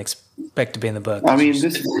we wouldn't expect to be in the book. I mean,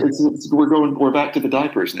 we're back to the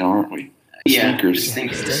diapers now, aren't we? Stinkers.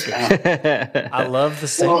 I love the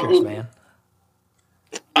stinkers, man.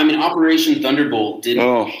 I mean, Operation Thunderbolt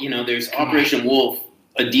there's Operation Wolf,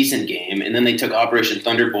 a decent game, and then they took Operation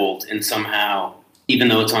Thunderbolt and somehow, even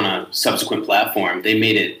though it's on a subsequent platform, they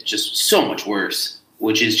made it just so much worse,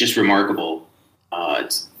 which is just remarkable.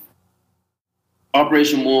 It's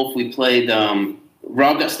Operation Wolf, we played,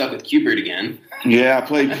 Rob got stuck with Q*bert again. Yeah, I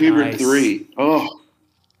played Q*bert 3. Oh.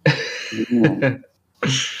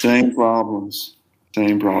 Same problems.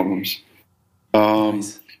 Nice.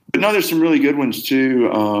 But no, there's some really good ones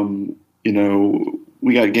too. You know,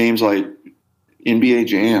 we got games like NBA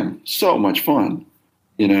Jam, so much fun,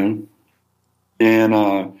 you know. And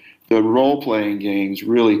the role-playing games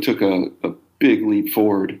really took a big leap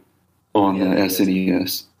forward on the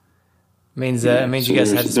SNES. Means you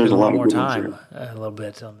guys had to spend a lot more time, a little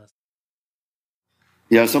bit on this.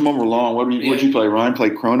 Yeah, some of them were long. What did you play? Ryan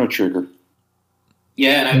played Chrono Trigger.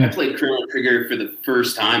 Yeah, and I played Chrono Trigger for the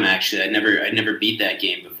first time. Actually, I never beat that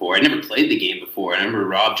game before. I never played the game before. And I remember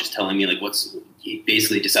Rob just telling me he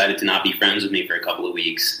basically decided to not be friends with me for a couple of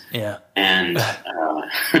weeks. Yeah, and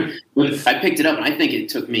I picked it up, and I think it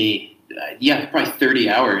took me probably 30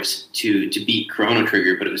 hours to beat Chrono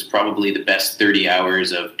Trigger, but it was probably the best 30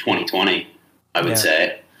 hours of 2020, I would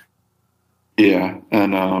say. Yeah,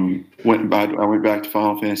 and I went back to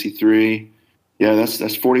Final Fantasy 3. Yeah,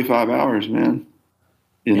 that's 45 hours, man.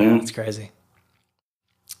 You know, that's crazy.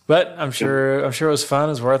 But I'm sure it was fun.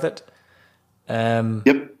 It was worth it.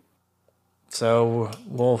 Yep. So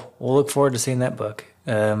we'll look forward to seeing that book.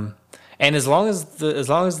 And as long as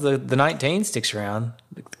the 19 sticks around,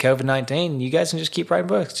 the COVID-19, you guys can just keep writing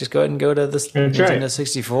books. Just go ahead and go to this Nintendo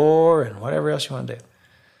 64 and whatever else you want to do.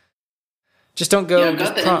 Just don't go.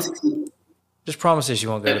 Yeah, just promise us you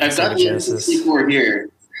won't go to the I've got Sega the Genesis. N64 here.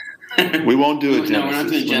 We won't do it, No, we're not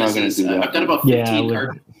doing Genesis. We're not going to Genesis. do that. I've got about 15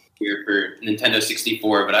 cartridges here for Nintendo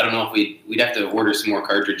 64, but I don't know if we'd have to order some more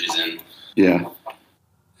cartridges in. Yeah.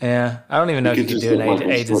 Yeah, I don't even know if you could do an just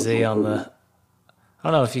A to Z on the. I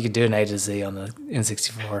don't know if you could do an A to Z on the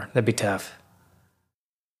N64. That'd be tough.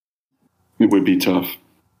 It would be tough.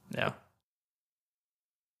 Yeah.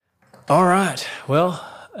 All right. Well,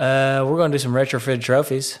 we're going to do some retrofit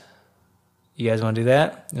trophies. You guys want to do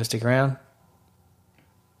that? You want to stick around?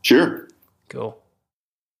 Sure. Cool.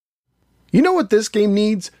 You know what this game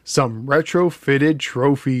needs? Some retrofitted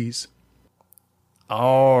trophies.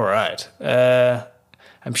 All right.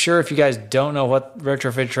 I'm sure if you guys don't know what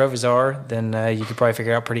retrofit trophies are, then you could probably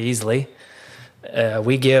figure out pretty easily.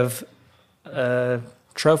 We give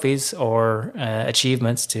trophies or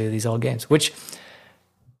achievements to these old games, which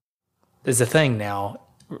is a thing now,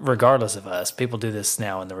 regardless of us. People do this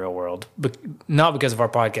now in the real world, but not because of our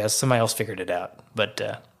podcast. Somebody else figured it out, but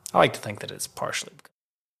I like to think that it's partially.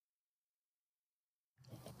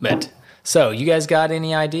 But so, you guys got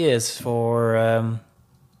any ideas for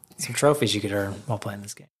some trophies you could earn while playing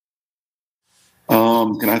this game?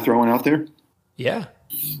 Can I throw one out there? Yeah.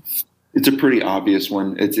 It's a pretty obvious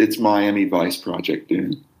one. It's Miami Vice Project,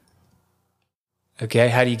 dude. Okay,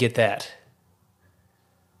 how do you get that?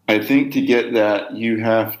 I think to get that, you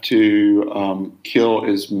have to kill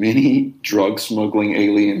as many drug smuggling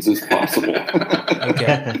aliens as possible.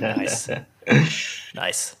 Okay, nice.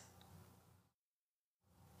 Nice.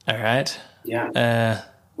 All right. Yeah. I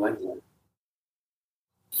like that.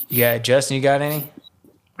 Yeah, Justin, you got any?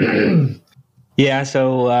 Yeah,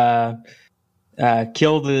 so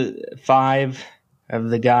kill the 5 of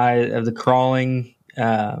the crawling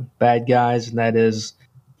bad guys, and that is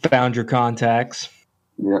found your contacts.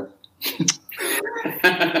 Yeah.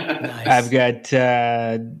 Nice. I've got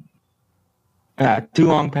Too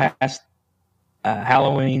Long Past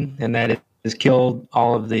Halloween, and that is killed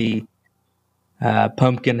all of the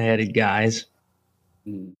pumpkin-headed guys.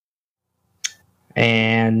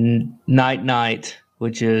 And Night,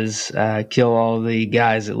 which is kill all the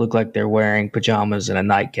guys that look like they're wearing pajamas and a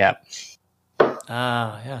nightcap.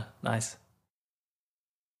 Ah, yeah, nice.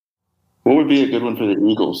 What would be a good one for the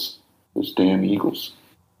Eagles? Those damn Eagles.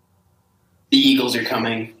 The Eagles are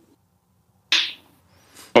coming.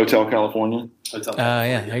 Hotel California.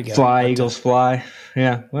 Yeah, there you go. Fly, Eagles, fly.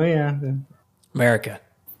 Yeah, well, yeah. America.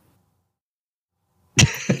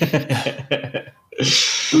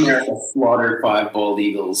 America slaughter 5 bald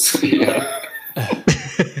eagles. Yeah.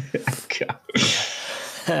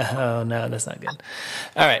 Oh no, that's not good.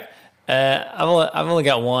 All right, I've only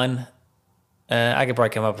got one. I could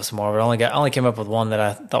probably come up with some more, but I only came up with one that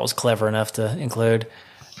I thought was clever enough to include.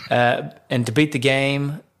 And to beat the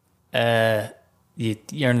game, you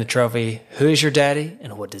earn the trophy. Who is your daddy,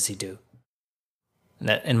 and what does he do? And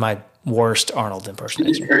that in my worst Arnold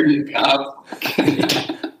impersonation.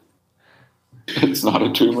 It's not a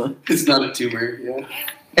tumor. It's not a tumor. Yeah.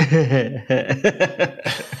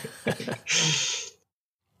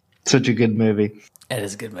 Such a good movie. It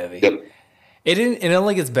is a good movie. Yep. It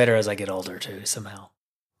only gets better as I get older too. Somehow,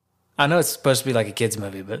 I know it's supposed to be like a kids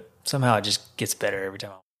movie, but somehow it just gets better every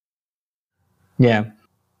time. Yeah.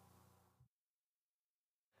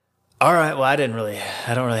 All right. Well, I don't really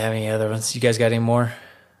have any other ones. You guys got any more?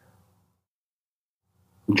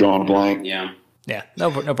 I'm drawing a blank. Yeah. Yeah. No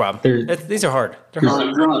problem. These are hard. They're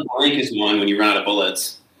hard. Drawing a blank is one when you run out of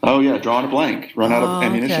bullets. Oh yeah, drawing a blank. Run out of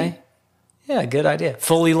ammunition. Okay. Yeah, good idea.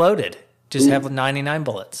 Fully loaded. Just have 99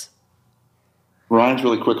 bullets. Ryan's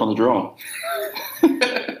really quick on the draw.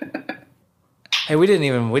 Hey, we didn't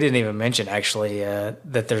even mention actually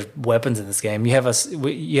that there's weapons in this game. You have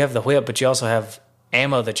the whip, but you also have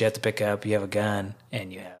ammo that you have to pick up. You have a gun,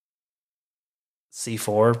 and you have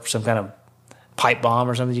C4, some kind of pipe bomb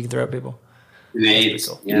or something you can throw at people. Grenades.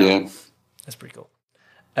 Cool. Yeah. That's pretty cool.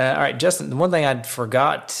 All right, Justin. The one thing I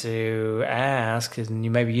forgot to ask, and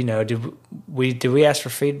maybe you know, did we ask for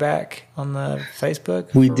feedback on the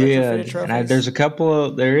Facebook? We for did. retrofitted trophies? There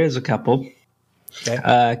is a couple.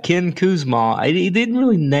 Okay. Ken Kuzma, he didn't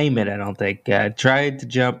really name it, I don't think. Tried to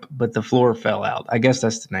jump, but the floor fell out. I guess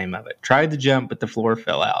that's the name of it. Tried to jump, but the floor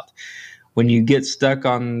fell out. When you get stuck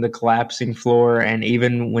on the collapsing floor, and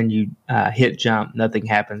even when you hit jump, nothing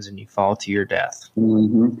happens and you fall to your death.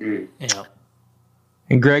 Mm-hmm. Yeah.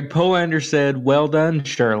 And Greg Polander said, "Well done,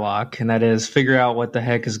 Sherlock," and that is figure out what the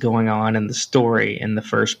heck is going on in the story in the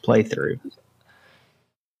first playthrough.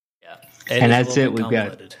 Yeah, and that's it. We've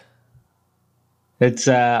got. It's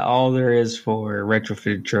all there is for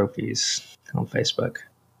Retrofitted Trophies on Facebook.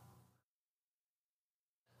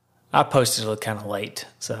 I posted it kind of late,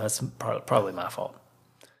 so that's probably my fault.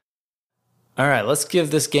 All right, let's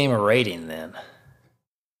give this game a rating then.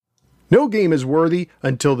 No game is worthy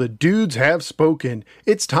until the dudes have spoken.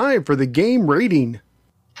 It's time for the game rating.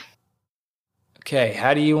 Okay,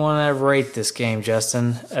 how do you want to rate this game,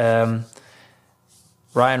 Justin?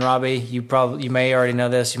 Ryan, Robbie, you may already know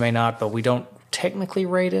this, you may not, but we don't technically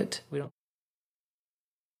rate it. We don't.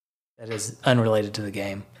 That is unrelated to the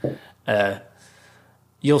game.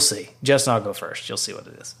 You'll see. Justin, I'll go first. You'll see what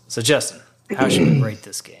it is. So, Justin, how should we rate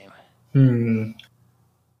this game?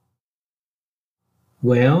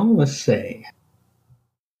 Well, let's see.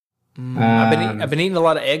 I've been eating a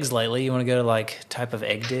lot of eggs lately. You want to go to like type of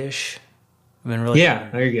egg dish? I've been really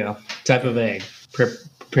there you go. Type of egg,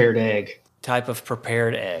 prepared egg. Type of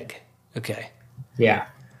prepared egg. Okay. Yeah.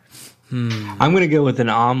 I'm going to go with an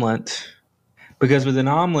omelet because with an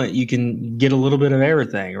omelet you can get a little bit of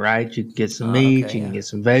everything, right? You can get some meat, you can get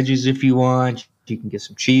some veggies if you want, you can get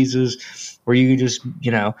some cheeses, or you can just,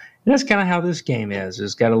 that's kind of how this game is.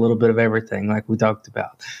 It's got a little bit of everything like we talked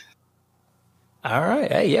about. All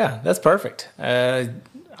right. Hey, yeah, that's perfect. I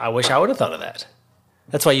wish I would have thought of that.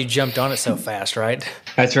 That's why you jumped on it so fast, right?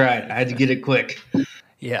 That's right. I had to get it quick.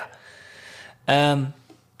 Yeah. All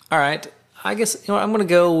right. I guess I'm going to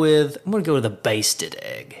go with a basted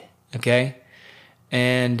egg. Okay.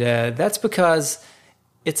 And that's because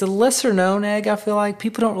it's a lesser known egg. I feel like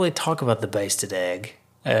people don't really talk about the basted egg.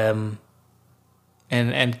 And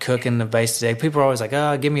cooking the basted egg. People are always like,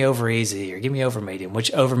 "Oh, give me over easy or give me over medium," which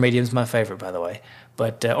over medium is my favorite, by the way.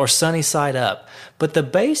 But or sunny side up. But the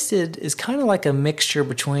basted is kind of like a mixture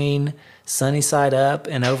between sunny side up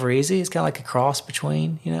and over easy. It's kind of like a cross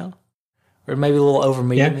between, or maybe a little over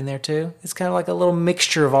medium in there too. It's kind of like a little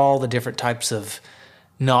mixture of all the different types of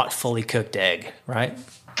not fully cooked egg, right?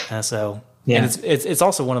 And it's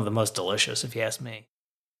also one of the most delicious, if you ask me.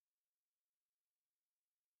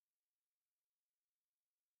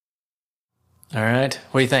 All right.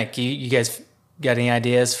 What do you think? You guys got any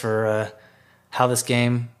ideas for how this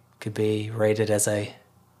game could be rated as a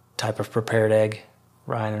type of prepared egg,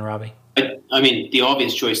 Ryan and Robbie? I mean, the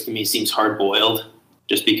obvious choice to me seems hard-boiled,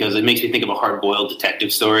 just because it makes me think of a hard-boiled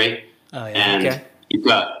detective story. Oh, yeah. And you've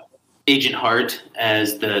got Agent Hart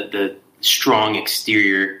as the strong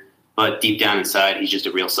exterior, but deep down inside, he's just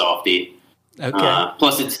a real softie. Okay.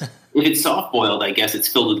 Plus, if it's soft-boiled, I guess it's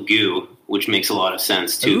filled with goo, which makes a lot of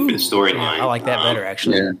sense too for the storyline. I like that better,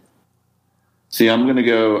 actually. Yeah. See, I'm gonna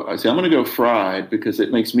go fried because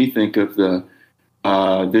it makes me think of the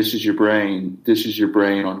this is your brain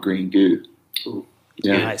on green goo. Ooh,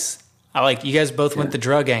 yeah, nice. I like you guys both went the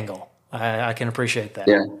drug angle. I can appreciate that.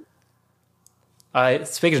 Yeah.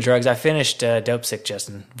 Speaking of drugs, I finished Dope Sick,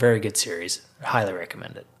 Justin. Very good series. Highly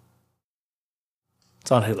recommend it.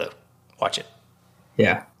 It's on Hulu. Watch it.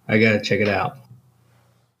 Yeah, I gotta check it out.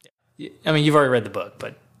 I mean, you've already read the book,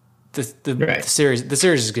 but the series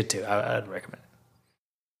is good too. I'd recommend it.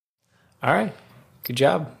 All right, good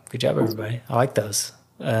job, everybody. I like those.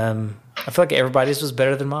 I feel like everybody's was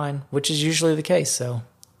better than mine, which is usually the case. So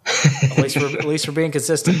at least we're being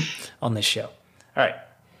consistent on this show. All right,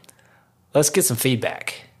 let's get some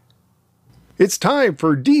feedback. It's time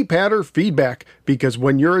for D-Patter feedback, because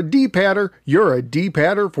when you're a D-Patter, you're a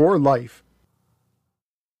D-Patter for life.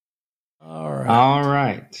 All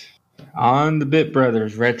right. On the Bit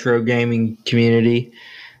Brothers retro gaming community,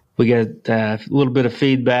 we got a little bit of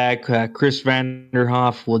feedback. Chris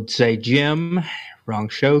Vanderhoff would say, Jim, wrong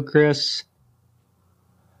show, Chris.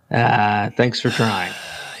 Thanks for trying.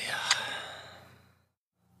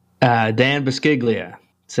 Dan Bisciglia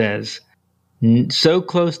says, so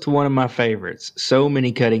close to one of my favorites. So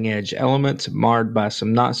many cutting edge elements marred by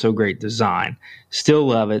some not so great design. Still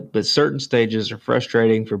love it, but certain stages are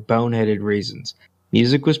frustrating for boneheaded reasons.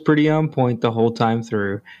 Music was pretty on point the whole time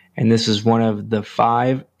through, and this is one of the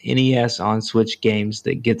 5 NES on Switch games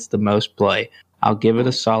that gets the most play. I'll give it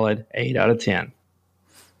a solid 8 out of 10.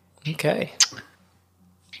 Okay.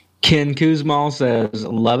 Ken Kuzmal says,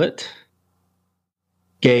 love it.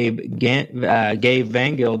 Gabe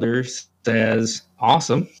Van Gilder says,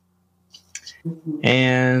 awesome.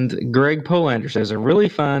 And Greg Polander says, a really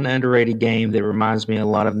fun, underrated game that reminds me a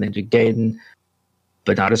lot of Ninja Gaiden,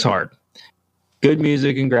 but not as hard. Good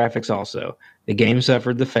music and graphics also. The game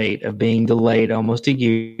suffered the fate of being delayed almost a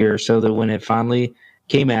year, so that when it finally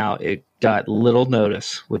came out, it got little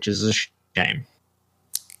notice, which is a shame.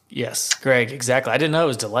 Yes, Greg, exactly. I didn't know it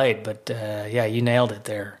was delayed, but yeah, you nailed it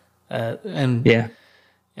there. And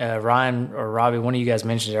Yeah. Ryan or Robbie, one of you guys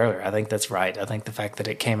mentioned it earlier. I think that's right. I think the fact that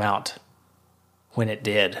it came out when it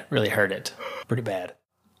did really hurt it pretty bad.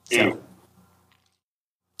 So,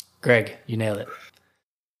 Greg, you nailed it.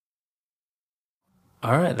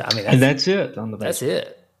 All right. I mean, that's it on the Facebook. That's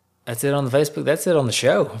it. That's it on the Facebook. That's it on the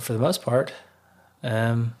show for the most part.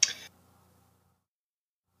 I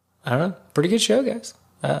don't know. Pretty good show, guys.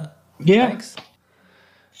 Yeah. Thanks.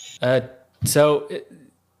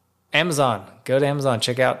 Amazon. Go to Amazon.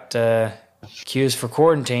 Check out Q is for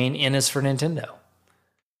Quarantine, N is for Nintendo.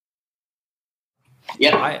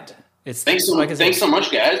 Yeah. Buy it. Thanks so much,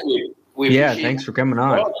 guys. We thanks for coming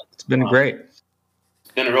on. It's been great. It's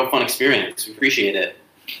been a real fun experience. We appreciate it.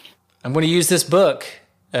 I'm going to use this book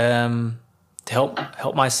to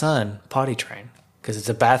help my son potty train because it's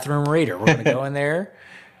a bathroom reader. We're going to go in there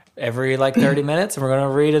every 30 minutes and we're going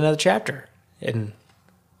to read another chapter. And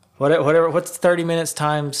whatever. What's 30 minutes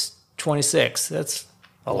times 26? That's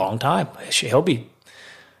a long time. He'll be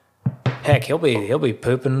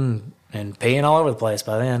pooping and peeing all over the place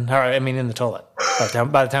by then. All right, I mean in the toilet by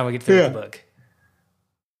the time we get through the book.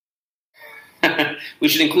 We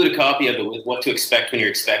should include a copy of it with what to expect when you're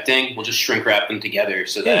expecting. We'll just shrink wrap them together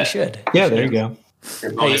so that you should. Yeah, there you go.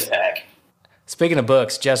 Your bonus pack. Speaking of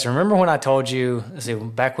books, Justin, remember when I told you,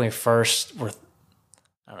 back when we first were,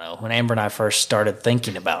 when Amber and I first started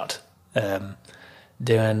thinking about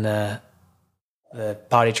doing the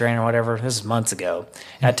potty train or whatever, this is months ago.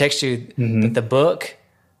 And I texted you that the book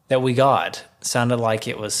that we got sounded like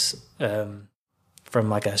it was from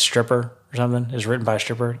a stripper or something. It was written by a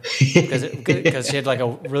stripper because she had a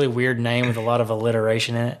really weird name with a lot of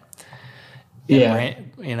alliteration in it. Yeah.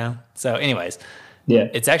 So anyways,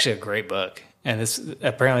 it's actually a great book. And this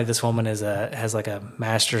woman has a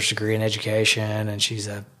master's degree in education, and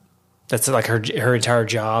that's her entire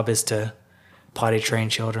job is to potty train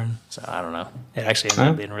children. So I don't know. It actually ended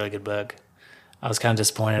up being a really good book. I was kind of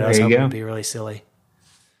disappointed. I was hoping it'd be really silly.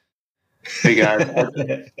 Hey guys,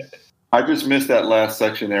 I just missed that last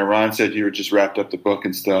section there. Ryan said you were just wrapped up the book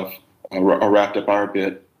and stuff, or wrapped up our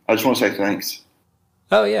bit. I just want to say thanks.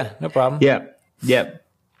 Oh yeah, no problem. Yep.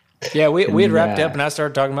 Yeah, we had wrapped up, and I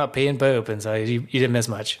started talking about pee and poop, and so you didn't miss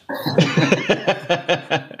much.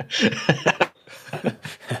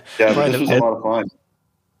 Yeah, but this was a lot of fun.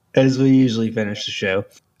 As we usually finish the show.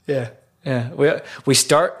 Yeah. We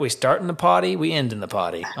start in the potty, we end in the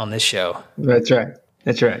potty on this show. That's right.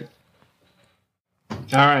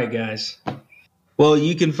 All right, guys. Well,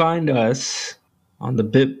 you can find us on the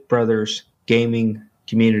Bit Brothers gaming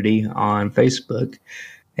community on Facebook.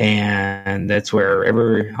 And that's where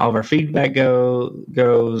all of our feedback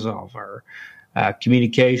goes, all of our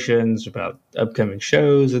communications about upcoming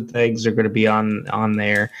shows and things are going to be on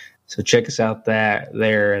there. So check us out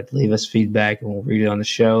there, leave us feedback, and we'll read it on the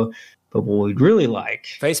show. But what we'd really like,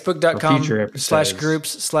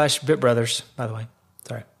 Facebook.com/groups/BitBrothers, by the way.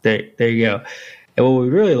 Sorry. There you go. And what we'd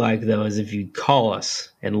really like, though, is if you call us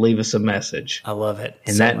and leave us a message. I love it.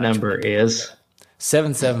 And that number is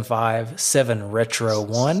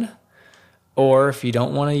 775-7-RETRO-1, or if you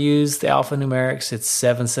don't want to use the alphanumerics, it's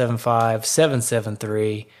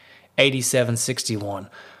 775-773-8761.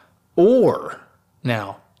 Or,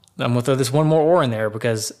 now, I'm going to throw this one more or in there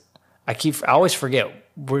because I always forget,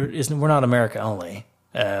 we're not America only.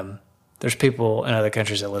 There's people in other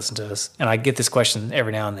countries that listen to us, and I get this question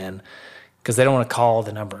every now and then because they don't want to call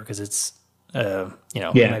the number because it's,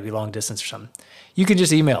 maybe long distance or something. You can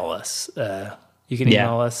just email us. You can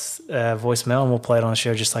email us voicemail, and we'll play it on the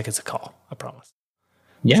show just like it's a call. I promise.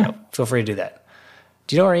 Yeah. So feel free to do that.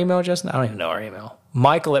 Do you know our email, Justin? I don't even know our email.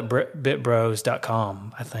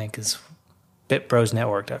 Michael@bitbros.com, I think, is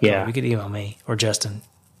bitbrosnetwork.com. Yeah. You could email me or Justin.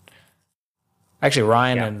 Actually,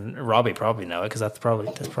 Ryan and Robbie probably know it because that's probably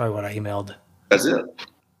what I emailed. That's it.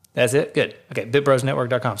 That's it? Good. Okay,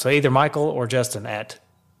 bitbrosnetwork.com. So either Michael or Justin at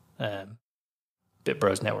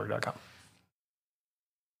bitbrosnetwork.com.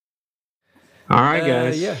 All right,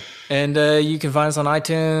 guys. Yeah. And you can find us on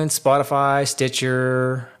iTunes, Spotify,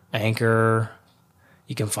 Stitcher, Anchor.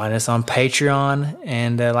 You can find us on Patreon.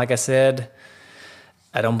 And like I said,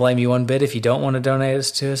 I don't blame you one bit if you don't want to donate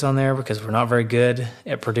us to us on there because we're not very good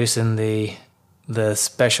at producing the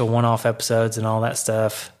special one-off episodes and all that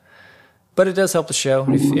stuff. But it does help the show.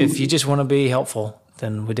 If you just want to be helpful,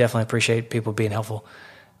 then we definitely appreciate people being helpful.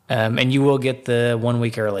 And you will get the 1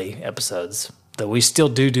 week early episodes, though we still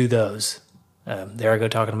do those. There I go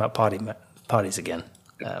talking about potties again.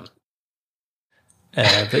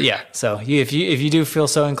 But yeah, so if you do feel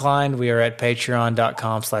so inclined, we are at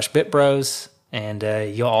patreon.com/bitbros. And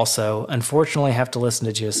you'll also, unfortunately, have to listen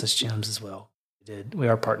to Genesis Gems as well. We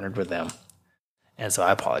are partnered with them. And so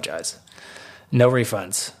I apologize. No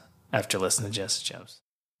refunds after listening to Genesis Gems.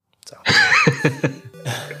 So.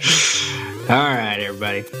 All right,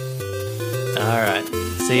 everybody. All right.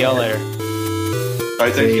 See y'all later. All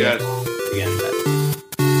right, thank you guys. Again.